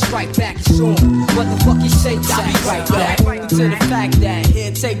 project niggas strike back, it's on. What the fuck he say, I'll be right back. To the fact that,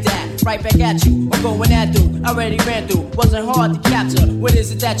 here, take that, right back at you. I'm going at dude, already ran through, wasn't hard to capture. What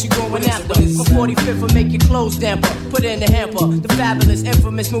is it that you going after? For 45th, I'll make your clothes damper, put in the hamper. The fabulous,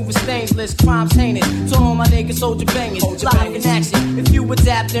 infamous, moving stainless, crimes heinous. To all my niggas, soldier bangers, live in action. If you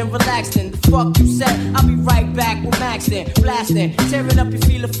adapt and relax, then the fuck you said, I'll be right back with Max then, blasting, tearing up your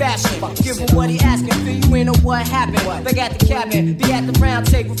feel of fashion. Give him what he asking, feel you ain't know what happened. Back at the cabin, be at the round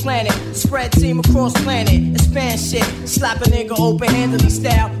table planning. Spread team across planet, expand shit. Slap a nigga open-handedly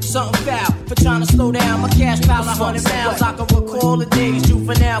style, something foul. For trying to slow down my cash pile 100 miles. I can recall the days,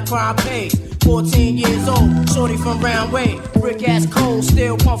 juvenile crime pays. 14 years old, shorty from round way. Brick ass cold,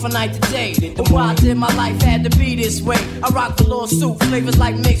 still pump from night to day. And why I did my life had to be this way. I rock the lawsuit, flavors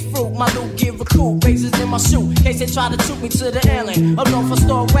like mixed fruit. My loot give recoup, razors in my shoe. In case they try to shoot me to the island. I'm known for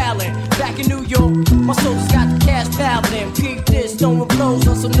start wailing. Back in New York, my soldiers got the cash piled in. Peep this, throwing blows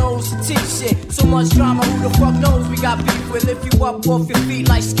on some nose to teeth shit. So much drama, who the fuck knows we got beef with? Lift you up off your feet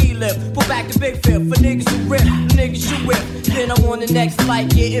like ski lift. Pull back the big fifth for niggas who rip, niggas you whip. Then I'm on the next flight,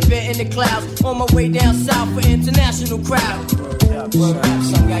 getting bent in the clouds. On my way down south for international crowd. Word up,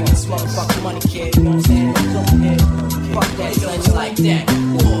 son, gotta get this motherfucking money, kid. You know what I'm saying? Fuck that, it's like that.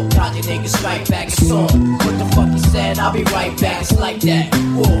 War, project niggas strike back, it's on. What the fuck he said, I'll be right back, it's like that.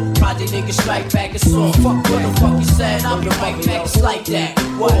 War, project niggas strike back, it's on. Fuck what the fuck he said, I'll be right back, it's like that.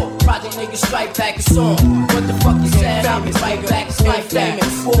 War, project niggas strike back, it's on. What the fuck he said, I'll be right back, it's like that.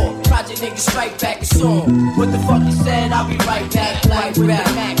 War, project niggas strike back, it's on. What the fuck he said, I'll be right back, like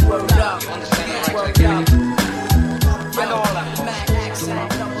back. Word up, word up. I know all that.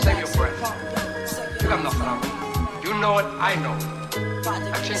 Save your breath. You got nothing on me. You know it, I know it.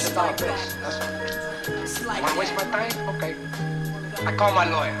 I've changed the dollar bills, that's all. Wanna waste my time? Okay. I call my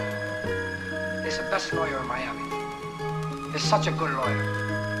lawyer. He's the best lawyer in Miami. He's such a good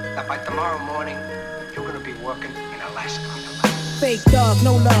lawyer that by tomorrow morning, you're gonna be working in Alaska. Fake dog,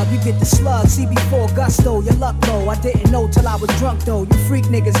 no love, you get the slug. CB4 gusto, your luck low. I didn't know till I was drunk though. You freak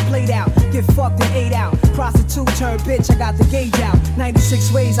niggas played out, get fucked and ate out. Prostitute turned bitch, I got the gauge out.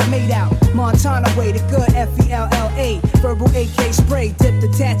 96 ways I made out. Montana way, the good FELLA. Verbal AK spray, dip the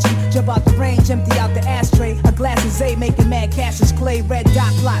tachi. Jump out the range, empty out the ashtray. A glass of Zay, making mad cashes. Clay, red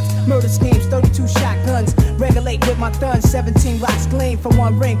dot plots. Murder schemes, 32 shotguns. Regulate with my thuns, 17 rocks gleam for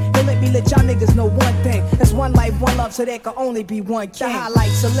one ring. Don't let me let y'all niggas know one thing. It's one life, one love, so there can only be one king. The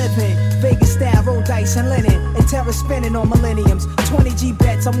highlights of living, Vegas style, roll dice and linen, and terror spinning on millenniums. 20 G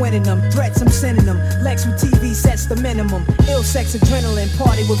bets, I'm winning them. Threats, I'm sending them. Lex with TV sets the minimum. Ill sex, adrenaline,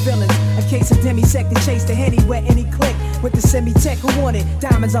 party with villains. A case of demisec to chase the henny where any click. With the semi-tech who want it,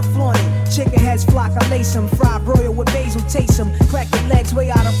 diamonds I flaunt it. Chicken heads flock, I lace them. Fried broil with basil, taste them. Crack their legs way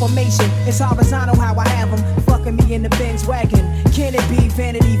out of formation. It's horizontal how I have them. Fucking me in the Benz wagon. Can it be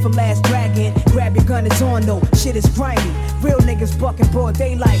vanity from Last Dragon? Grab your gun, it's on though. Shit is grimy. Real niggas bucking broad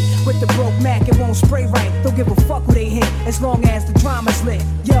daylight. With the broke Mac, it won't spray right. Don't give a fuck who they hit, as long as the drama's lit.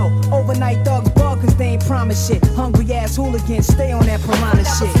 Yo, overnight thugs bug cause they ain't promise shit. Hungry ass hooligans, stay on that piranha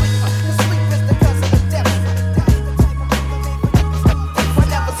shit.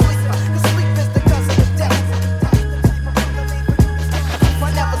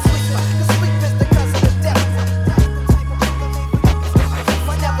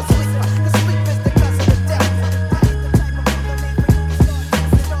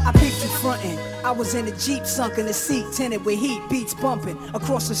 was in a Jeep, sunk in the seat, tinted with heat, beats bumping.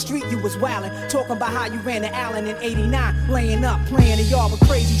 Across the street you was wildin', talking about how you ran to Allen in 89. Laying up, playing the yard with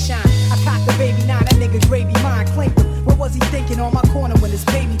crazy shine. I cocked the baby 9, that nigga gravy mine, claimed him. What was he thinking on my corner when it's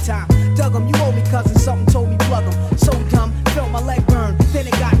baby time? Dug him, you owe me cousin, something told me plug him. So dumb, felt my leg burn, then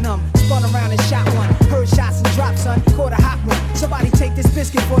it got numb. Spun around and shot one, heard shots and drops, son, caught a hot one. Somebody take this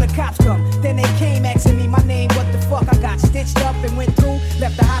biscuit before the cops come. Then they came asking me my name, what the fuck? I got stitched up and went through,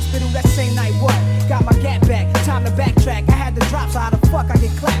 left the hospital that same night, what? Got my gat back, time to backtrack. I had the drop, so how the fuck I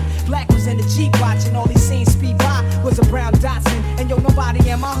get clapped? Black was in the Jeep watching, all these scenes speed by was a brown Datsun. And yo, nobody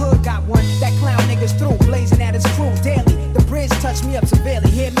in my hood got one. That clown niggas through, blazing at his crew daily. The bridge touched me up severely,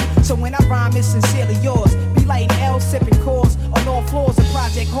 hear me? So when I rhyme, it's sincerely yours. Be lighting L, sipping cores on all floors of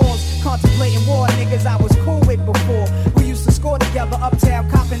project halls. Contemplating war, niggas I was cool with before. We used to score together, uptown,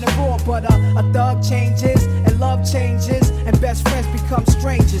 copping the raw. But a thug changes, and love changes, and best friends become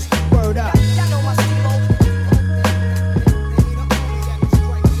strangers. Word up. Y'all know my stilo.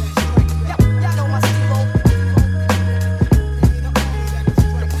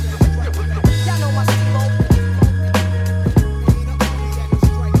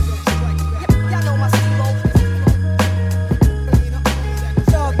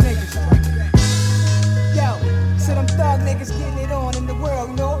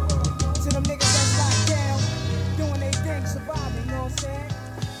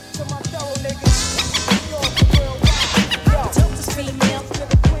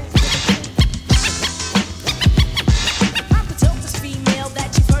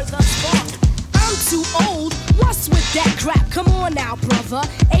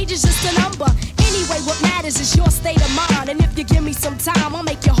 Age is just a number. Anyway, what matters is your state of mind. And if you give me some time, I'll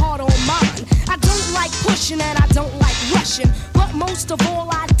make your heart on mine. I don't like pushing and I don't like rushing, but most of all,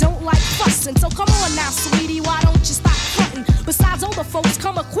 I don't like fussing. So come on now, sweetie, why don't you stop fronting? Besides, older folks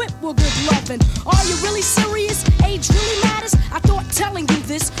come equipped with good loving. Are you really serious? Age really matters? I thought telling you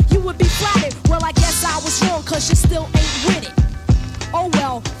this, you would be flattered. Well, I guess I was wrong, cause you still ain't with it. Oh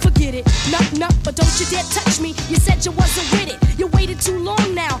well, forget it. Nup, but don't you dare touch me. You said you wasn't with it. You waited too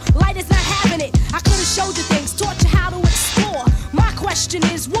long now. Light is not having it. I could've showed you things, taught you how to explore. My question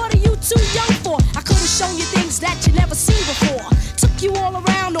is, what are you too young for? I could've shown you things that you never seen before. Took you all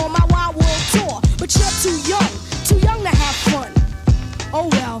around on my wild world tour. But you're too young to have fun. Oh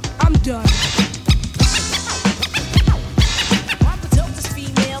well, I'm done.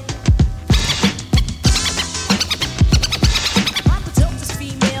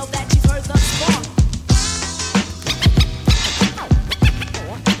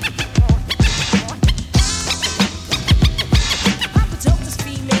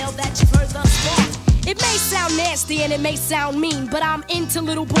 And it may sound mean, but I'm into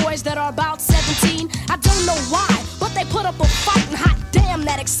little boys that are about 17. I don't know why, but they put up a fight, and hot damn,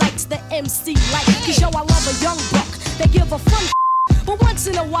 that excites the MC like. Cause yo, I love a young buck, they give a fun but once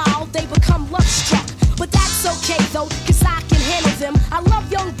in a while, they become love struck. But that's okay though, cause I can handle them. I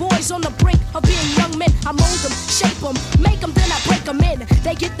love young boys on the brink of being young men. I mold them, shape them, make them, then I break them in.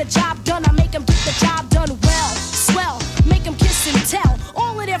 They get the job done, I make them get the job done well. Swell, make them kiss and tell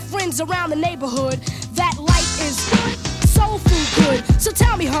all of their friends around the neighborhood that life is good, soul food good. So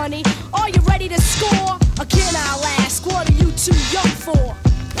tell me, honey, are you ready to score? Again, I'll ask, what are you too young for?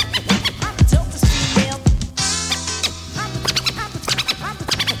 I'm the dopest female.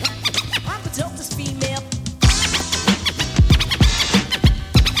 I'm the dopest female.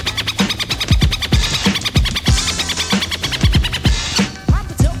 I'm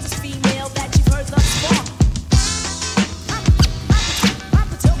the dopest female that you've heard thus far. I'm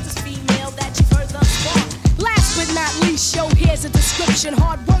the dopest female that you've heard thus far. Last but not least, yo, here's a description.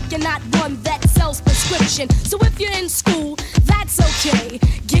 Hard work and not one that sells prescription. So if you're in school, that's okay.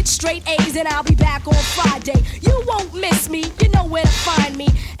 Get straight A's and I'll be back on Friday. You won't miss me, you know where to find me.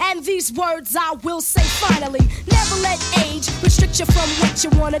 And these words I will say finally. Never let age restrict you from what you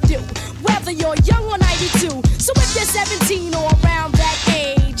wanna do, whether you're young or 92. So if you're 17 or around that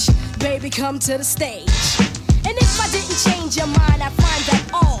age, baby, come to the stage. And if I didn't change your mind, I find that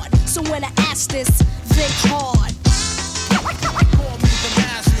odd. So when I ask this, think hard. Call me the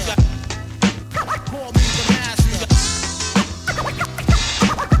master. Call me the master.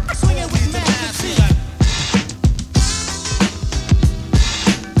 Swing it with Master T.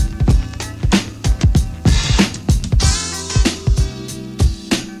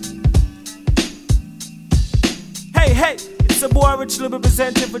 Hey, it's a boy Rich Little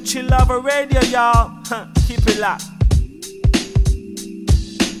representing for Chill Lover Radio, y'all. Keep it locked.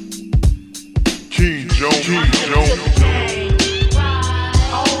 King Jones.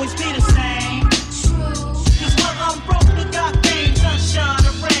 Always be the same. Cause when I'm broke, look out, fame, sunshine,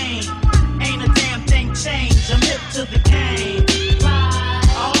 or rain. Ain't a damn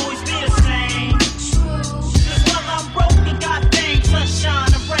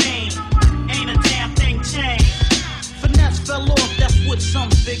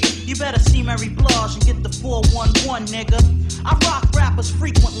one, nigga. I rock rappers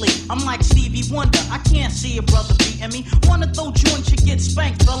frequently. I'm like Stevie Wonder. I can't see a brother beating me. Wanna throw joints, you get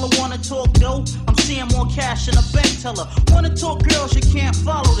spanked, fella. Wanna talk dough? I'm seeing more cash in a bank teller. Wanna talk girls, you can't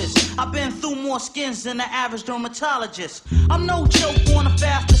follow this. I've been through more skins than the average dermatologist. I'm no joke on a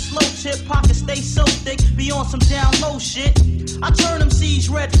fast or slow tip. Pockets stay so thick, be on some down low shit. I turn them C's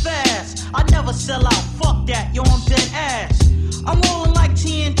red fast. I never sell out, fuck that, yo, I'm dead ass. I'm rolling like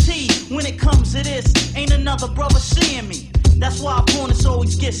TNT. When it comes to this, ain't another brother seeing me. That's why opponents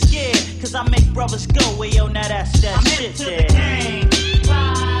always get scared, cause I make brothers go, well, yo, now that's that I'm shit there. I'm hip to the game,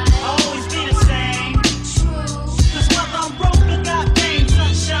 I'll always be the same. Cause whether I'm broke or got fame,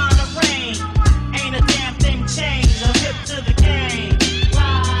 sunshine or rain, ain't a damn thing changed. I'm hip to the game,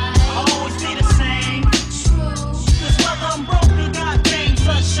 I'll always be the same. Cause whether I'm broke or got fame,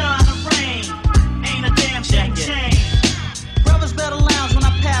 sunshine or rain, ain't a damn thing changed. Brothers better lounge when I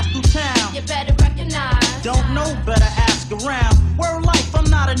pass through town. You better recognize. Don't know, better ask around. Word life, I'm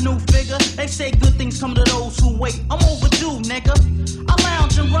not a new figure. They say good things come to those who wait. I'm overdue, nigga. I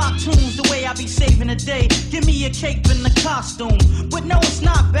lounge and rock tunes the way I be saving the day. Give me a cape and a costume. But no, it's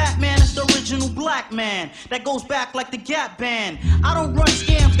not Batman, it's the original black man. That goes back like the Gap Band. I don't run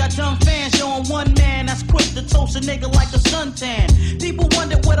scams, got dumb fans. Yo, I'm one man that's quick to toast a nigga like a suntan. People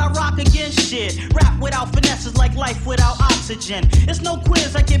wonder what I rock against shit. Rap without finesse is like life without oxygen. It's no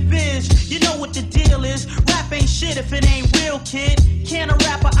quiz, I get biz. You know what the deal is. Rap ain't shit if it ain't real, kid. Can a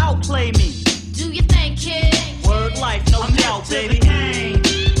rapper outplay me? Do you think, kid? Word life, no doubt, baby.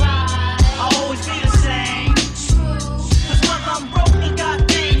 I'll always be the same. Cause whether I'm broke or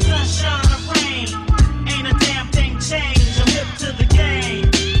got fame, sunshine or rain, ain't a damn thing changed. I'm hip to the game.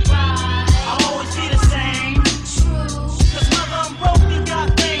 I'll always be the same. Cause whether I'm broke or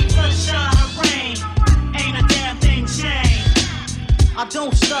got fame, sunshine or rain, ain't a damn thing changed. I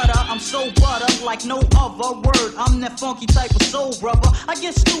don't stutter, I'm so butter like no other word. I'm that funky type of soul brother. I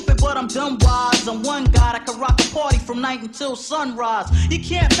get stupid, but I'm dumb wise. I'm one guy that can rock a party from night until sunrise. You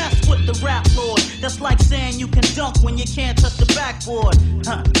can't mess with the rap lord. That's like saying you can dunk when you can't touch the backboard.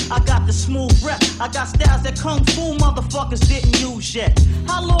 I got the smooth rep. I got styles that kung fu motherfuckers didn't use yet.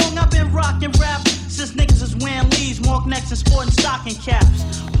 How long I been rocking rap? Since niggas is wearing leaves, mark necks and sporting stocking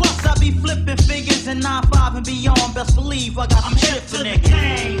caps. Plus I be flipping figures and 9-5 and beyond. Best believe I got some shit for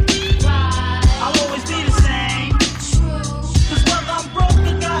niggas. I'll always be the same. Cause whether I'm broke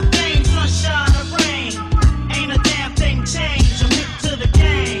or got fame, sunshine or rain, ain't a damn thing changed. I'm hip to the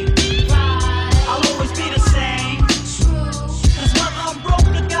game. I'll always be the same. Cause whether I'm broke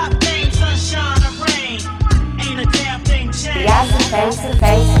or got fame, sunshine or rain, ain't a damn thing changed.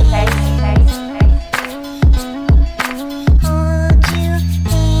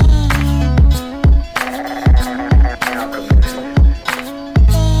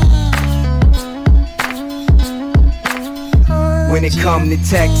 When it come to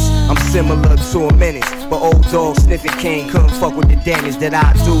text, I'm similar to a menace. But old dog sniffing king couldn't fuck with the damage that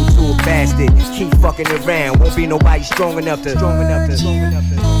I do to a bastard. Keep fucking around, won't be nobody strong enough to.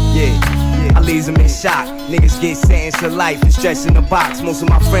 Yeah, I leaves them in shock. Niggas get sentenced to life and stretched in the box. Most of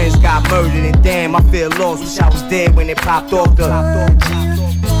my friends got murdered and damn, I feel lost. Wish I was dead when it popped off the.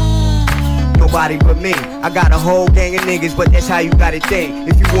 Nobody but me. I got a whole gang of niggas, but that's how you gotta think.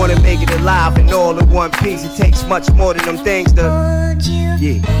 If you wanna make it alive and all in one piece, it takes much more than them things to.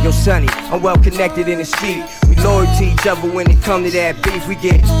 Yeah, yo Sonny, I'm well connected in the street. We loyal to each other when it come to that beef. We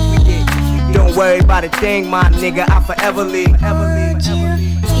get. Don't worry about a thing, my nigga, I forever leave.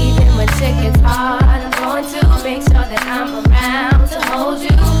 Even when shit gets hard, I'm going to make sure that I'm around to hold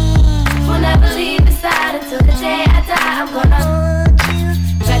you. We'll never leave the side until the day I die. I'm gonna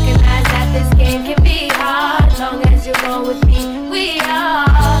recognize that this game can be hard. As long as you roll with me, we are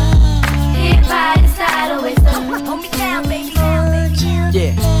here by your side always. So hold me down, baby.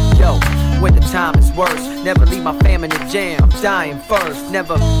 Yeah, yo, when the time is worse, never leave my fam in the jam. I'm dying first,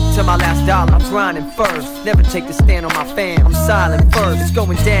 never till my last dollar. I'm grinding first, never take the stand on my fam. I'm silent first, it's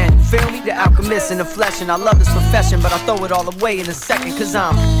going down. You feel me? The alchemist in the flesh, and I love this profession, but I throw it all away in a second. Cause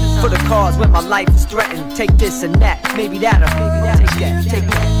I'm for the cause when my life is threatened. Take this and that, maybe that, or take that, take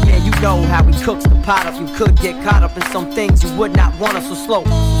that. Yeah, you know how he cooks the pot up. You could get caught up in some things you would not want us so slow.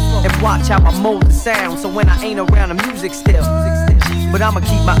 And watch how I mold the sound, so when I ain't around the music still. But I'ma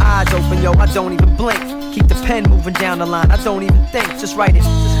keep my eyes open, yo, I don't even blink. Keep the pen moving down the line, I don't even think. Just write it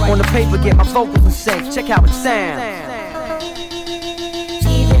on the paper, get my vocals in sync. Check how it sounds.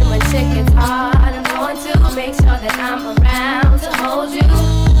 Even when shit gets hard, I'm going to make sure that I'm around to hold you.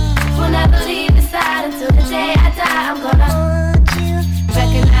 We'll never leave the side until the day I die. I'm gonna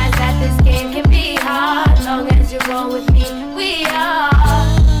recognize that this game can be hard. As long as you roll with me, we are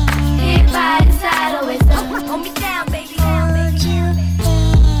here by your side always. So hold me down.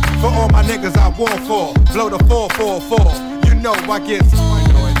 blow the 444. You know I get,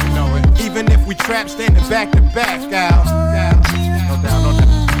 you know it. Even if we trap standing back to back, gal. No doubt, no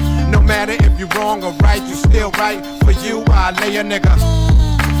doubt. No matter if you're wrong or right, you still right. For you, I lay a nigga.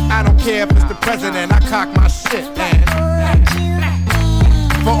 I don't care if it's the president, I cock my shit, man.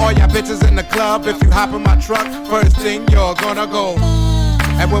 For all y'all bitches in the club, if you hop in my truck, first thing you're gonna go.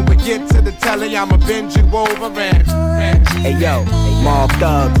 And when we get to the telly, I'ma bend you over and hey yo, mob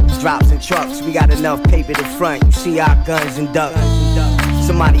thugs, drops and trucks, we got enough paper to front. You see our guns and ducks.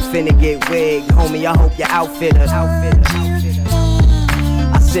 Somebody finna get wigged, homie, I hope your outfitter.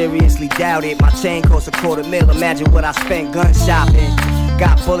 I seriously doubt it, my chain costs $250,000. Imagine what I spent gun shopping.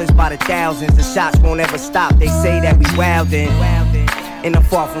 Got bullets by the thousands, the shots won't ever stop. They say that we wildin', and I'm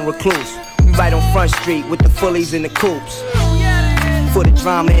far from recluse. We right on Front Street with the fullies and the coops. For the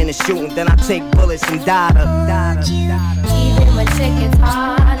drama and the shooting, then I take bullets and data. Even when shit gets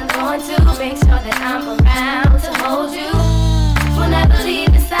hard, I'm going to make sure that I'm around to hold you. We'll never leave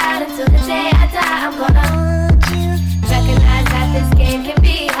your side until the day I die. I'm gonna recognize that this game can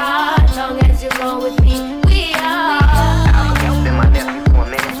be hard. As long as you roll with me, we are. I'ma help in my nephew for a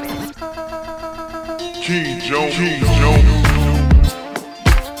minute. King Jones.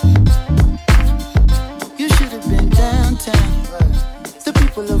 You should have been downtown. The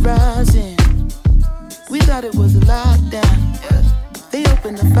people are rising. We thought it was a lockdown. They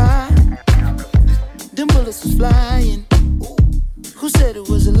opened the fire. Them bullets was flying. Who said it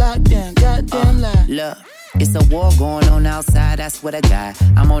was a lockdown? Goddamn lie. Look, it's a war going on outside, I swear to God.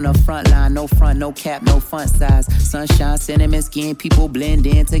 I'm on the front line, no front, no cap, no front size. Sunshine, cinnamon skin, people blend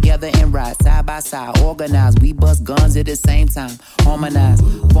in together and ride side by side. Organized, we bust guns at the same time. Harmonize,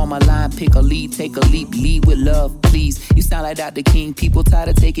 form a line, pick a lead, take a leap, lead with love, please. You sound like Dr. King, people tired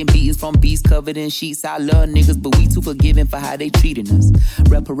of taking beatings from beasts covered in sheets. I love niggas, but we too forgiving for how they treating us.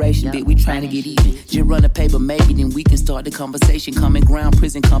 Reparation, bitch, we trying to get even. Just run the paper, maybe then we can start the conversation. Common ground,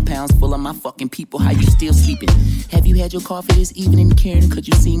 prison compounds full of my fucking people. How you still sleeping? Have you had your coffee this evening, Karen? Cause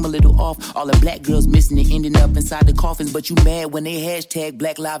you seem a little off. All the black girls missing and ending up inside the coffins. But you mad when they hashtag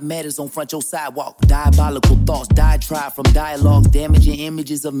Black Lives Matters on front your sidewalk. Diabolical thoughts, diatribe from dialogues, damaging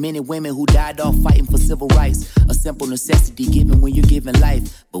images of men and women who died off fighting for civil rights. A simple necessity given when you're giving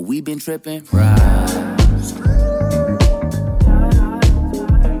life. But we been tripping.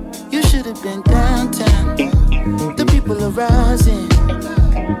 You should have been downtown. The people are rising.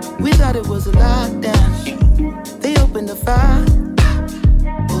 We thought it was a lockdown. They opened the fire.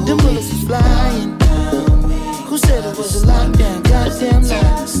 Them bullets was flying. Who said it was a lockdown? Goddamn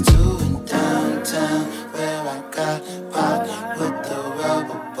lies. In downtown, where I got popped with the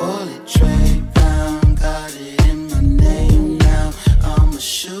rubber bullet tray round. Got it in my name now. I'ma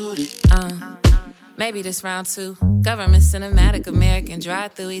shoot it. Maybe this round two. Government cinematic, American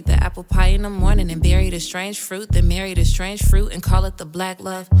drive-through. Eat the apple pie in the morning and bury the strange fruit. Then marry the strange fruit and call it the black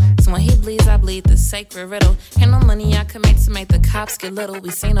love. So when he bleeds, I bleed the sacred riddle. Ain't no money I can make to make the cops get little.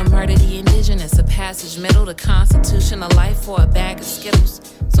 We seen him murder the indigenous, a passage middle. The constitution of life for a bag of Skittles.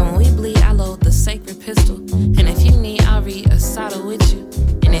 So when we bleed, I load the sacred pistol. And if you need, I'll read a Sada with you.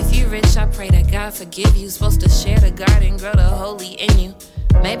 And if you rich, I pray that God forgive you. Supposed to share the garden, grow the holy in you.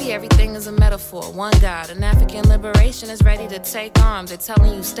 Maybe everything is a metaphor, one God. An African liberation is ready to take arms. They're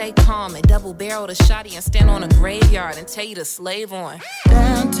telling you stay calm. They double barrel the shotty and stand on a graveyard and tell you to slave on.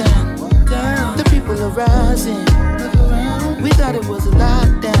 Downtown, the people are rising. We thought it was a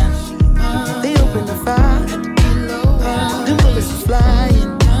lockdown. They opened the fire. Them bullets was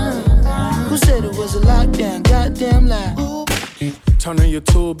flying. Who said it was a lockdown? Goddamn lie. Turn on your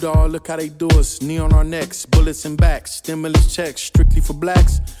tube, dawg, look how they do us. Knee on our necks, bullets in backs, stimulus checks, strictly for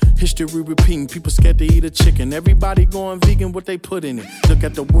blacks. History repeating, people scared to eat a chicken. Everybody going vegan, what they put in it. Look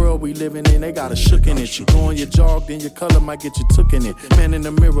at the world we living in, they got a shook in it. You go on your jog, then your color might get you took in it. Man in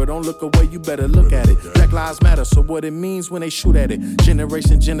the mirror, don't look away, you better look at it. Black lives matter, so what it means when they shoot at it.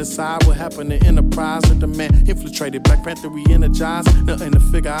 Generation genocide, what happened to enterprise? That the man infiltrated, Black Panther re-energized. Nothing to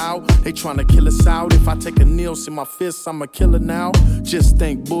figure out, they trying to kill us out. If I take a kneel, see my fists, I'm a killer now. Just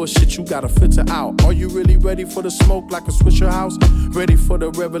think bullshit, you gotta filter out. Are you really ready for the smoke like a Swisher House? Ready for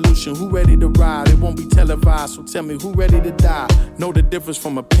the revolution? Who ready to ride? It won't be televised, so tell me who ready to die? Know the difference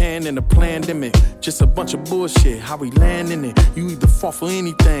from a pan and a pandemic. Just a bunch of bullshit, how we land in it. You either fall for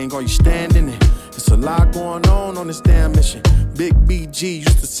anything or you stand in it. It's a lot going on this damn mission. Big BG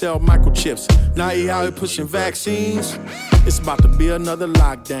used to sell microchips. Now he out here pushing vaccines. It's about to be another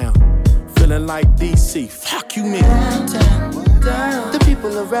lockdown. Feeling like DC, fuck you man. The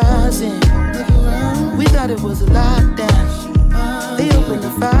people are rising. We thought it was a lockdown. They opened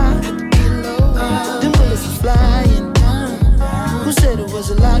the fire. Them bullets was flying. Who said it was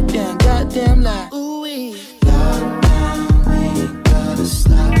a lockdown? Goddamn lie. Ooh-wee.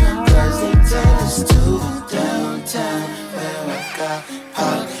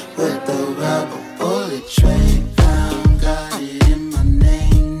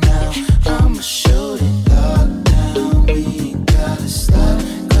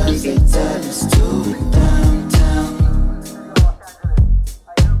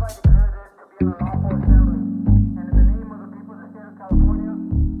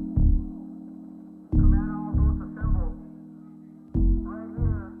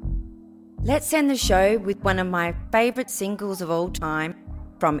 Let's end the show with one of my favourite singles of all time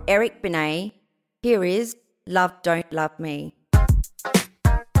from Eric Benet. Here is Love Don't Love Me.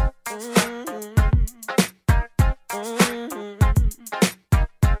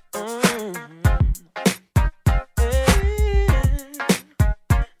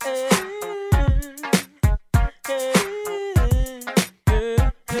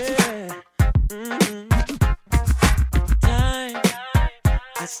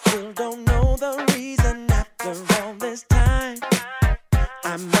 I still don't know the reason after all this time.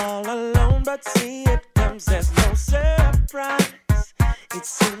 I'm all alone, but see it comes as no surprise. It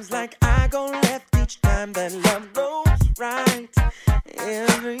seems like I go left each time that love goes right.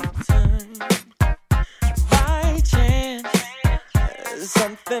 Every time, by chance,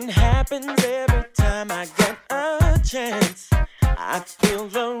 something happens every time I get a chance. I feel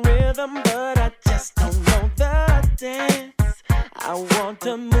the rhythm, but I just don't know the dance. I want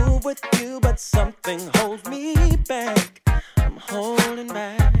to move with you, but something holds me back. I'm holding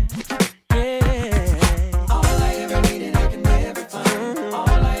back, yeah. All I ever needed, I can never find. All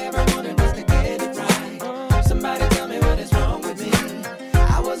I ever wanted was to get it right. Somebody tell me what is wrong with me.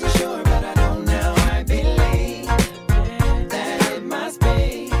 I wasn't sure, but I know now. I believe that it must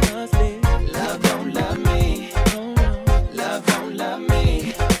be love don't love me. Love don't love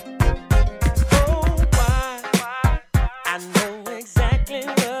me. Oh, why? I know exactly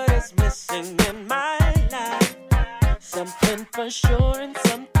what is missing in my life. Something for sure and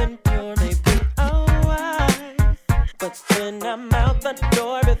something pure, maybe a wife. But then I'm out the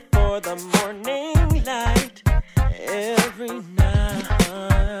door before the morning light every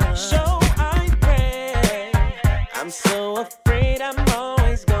night. So I pray, I'm so afraid I'm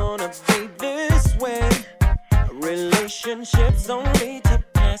always gonna be this way. Relationships only to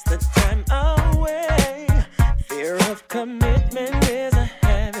pass the time away. Fear of commitment is a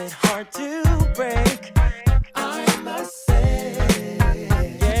habit hard to break. I must say,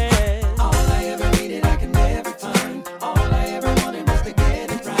 yeah. All I ever needed, I can never find. All I ever wanted was to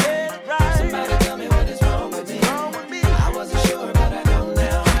get it right. Somebody tell me what is wrong with me. I wasn't sure, but I know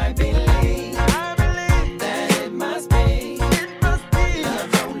now. I believe that it must be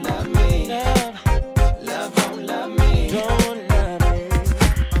love don't love me. Love don't love me.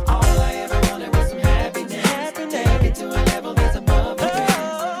 All I ever wanted was some happiness. Take it to a level that's above the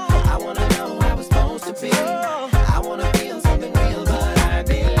rest. I wanna know how it's supposed to be. I wanna feel something real, but I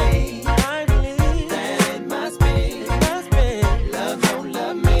believe that it must be love don't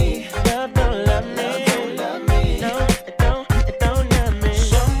love me. Love don't love me. Love don't love me. No, it don't love me.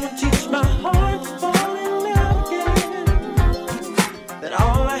 Someone teach my heart to fall in love again. That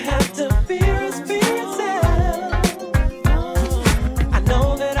all I have to fear is being sad. I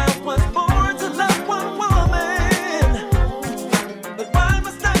know that I was born to love one woman, but why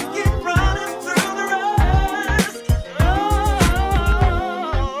must I keep running through the rest?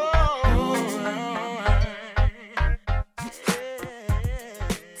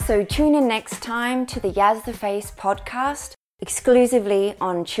 So tune in next time to the Yaz the Face podcast, exclusively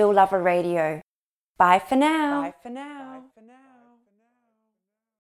on Chill Lover Radio. Bye for now. Bye for now.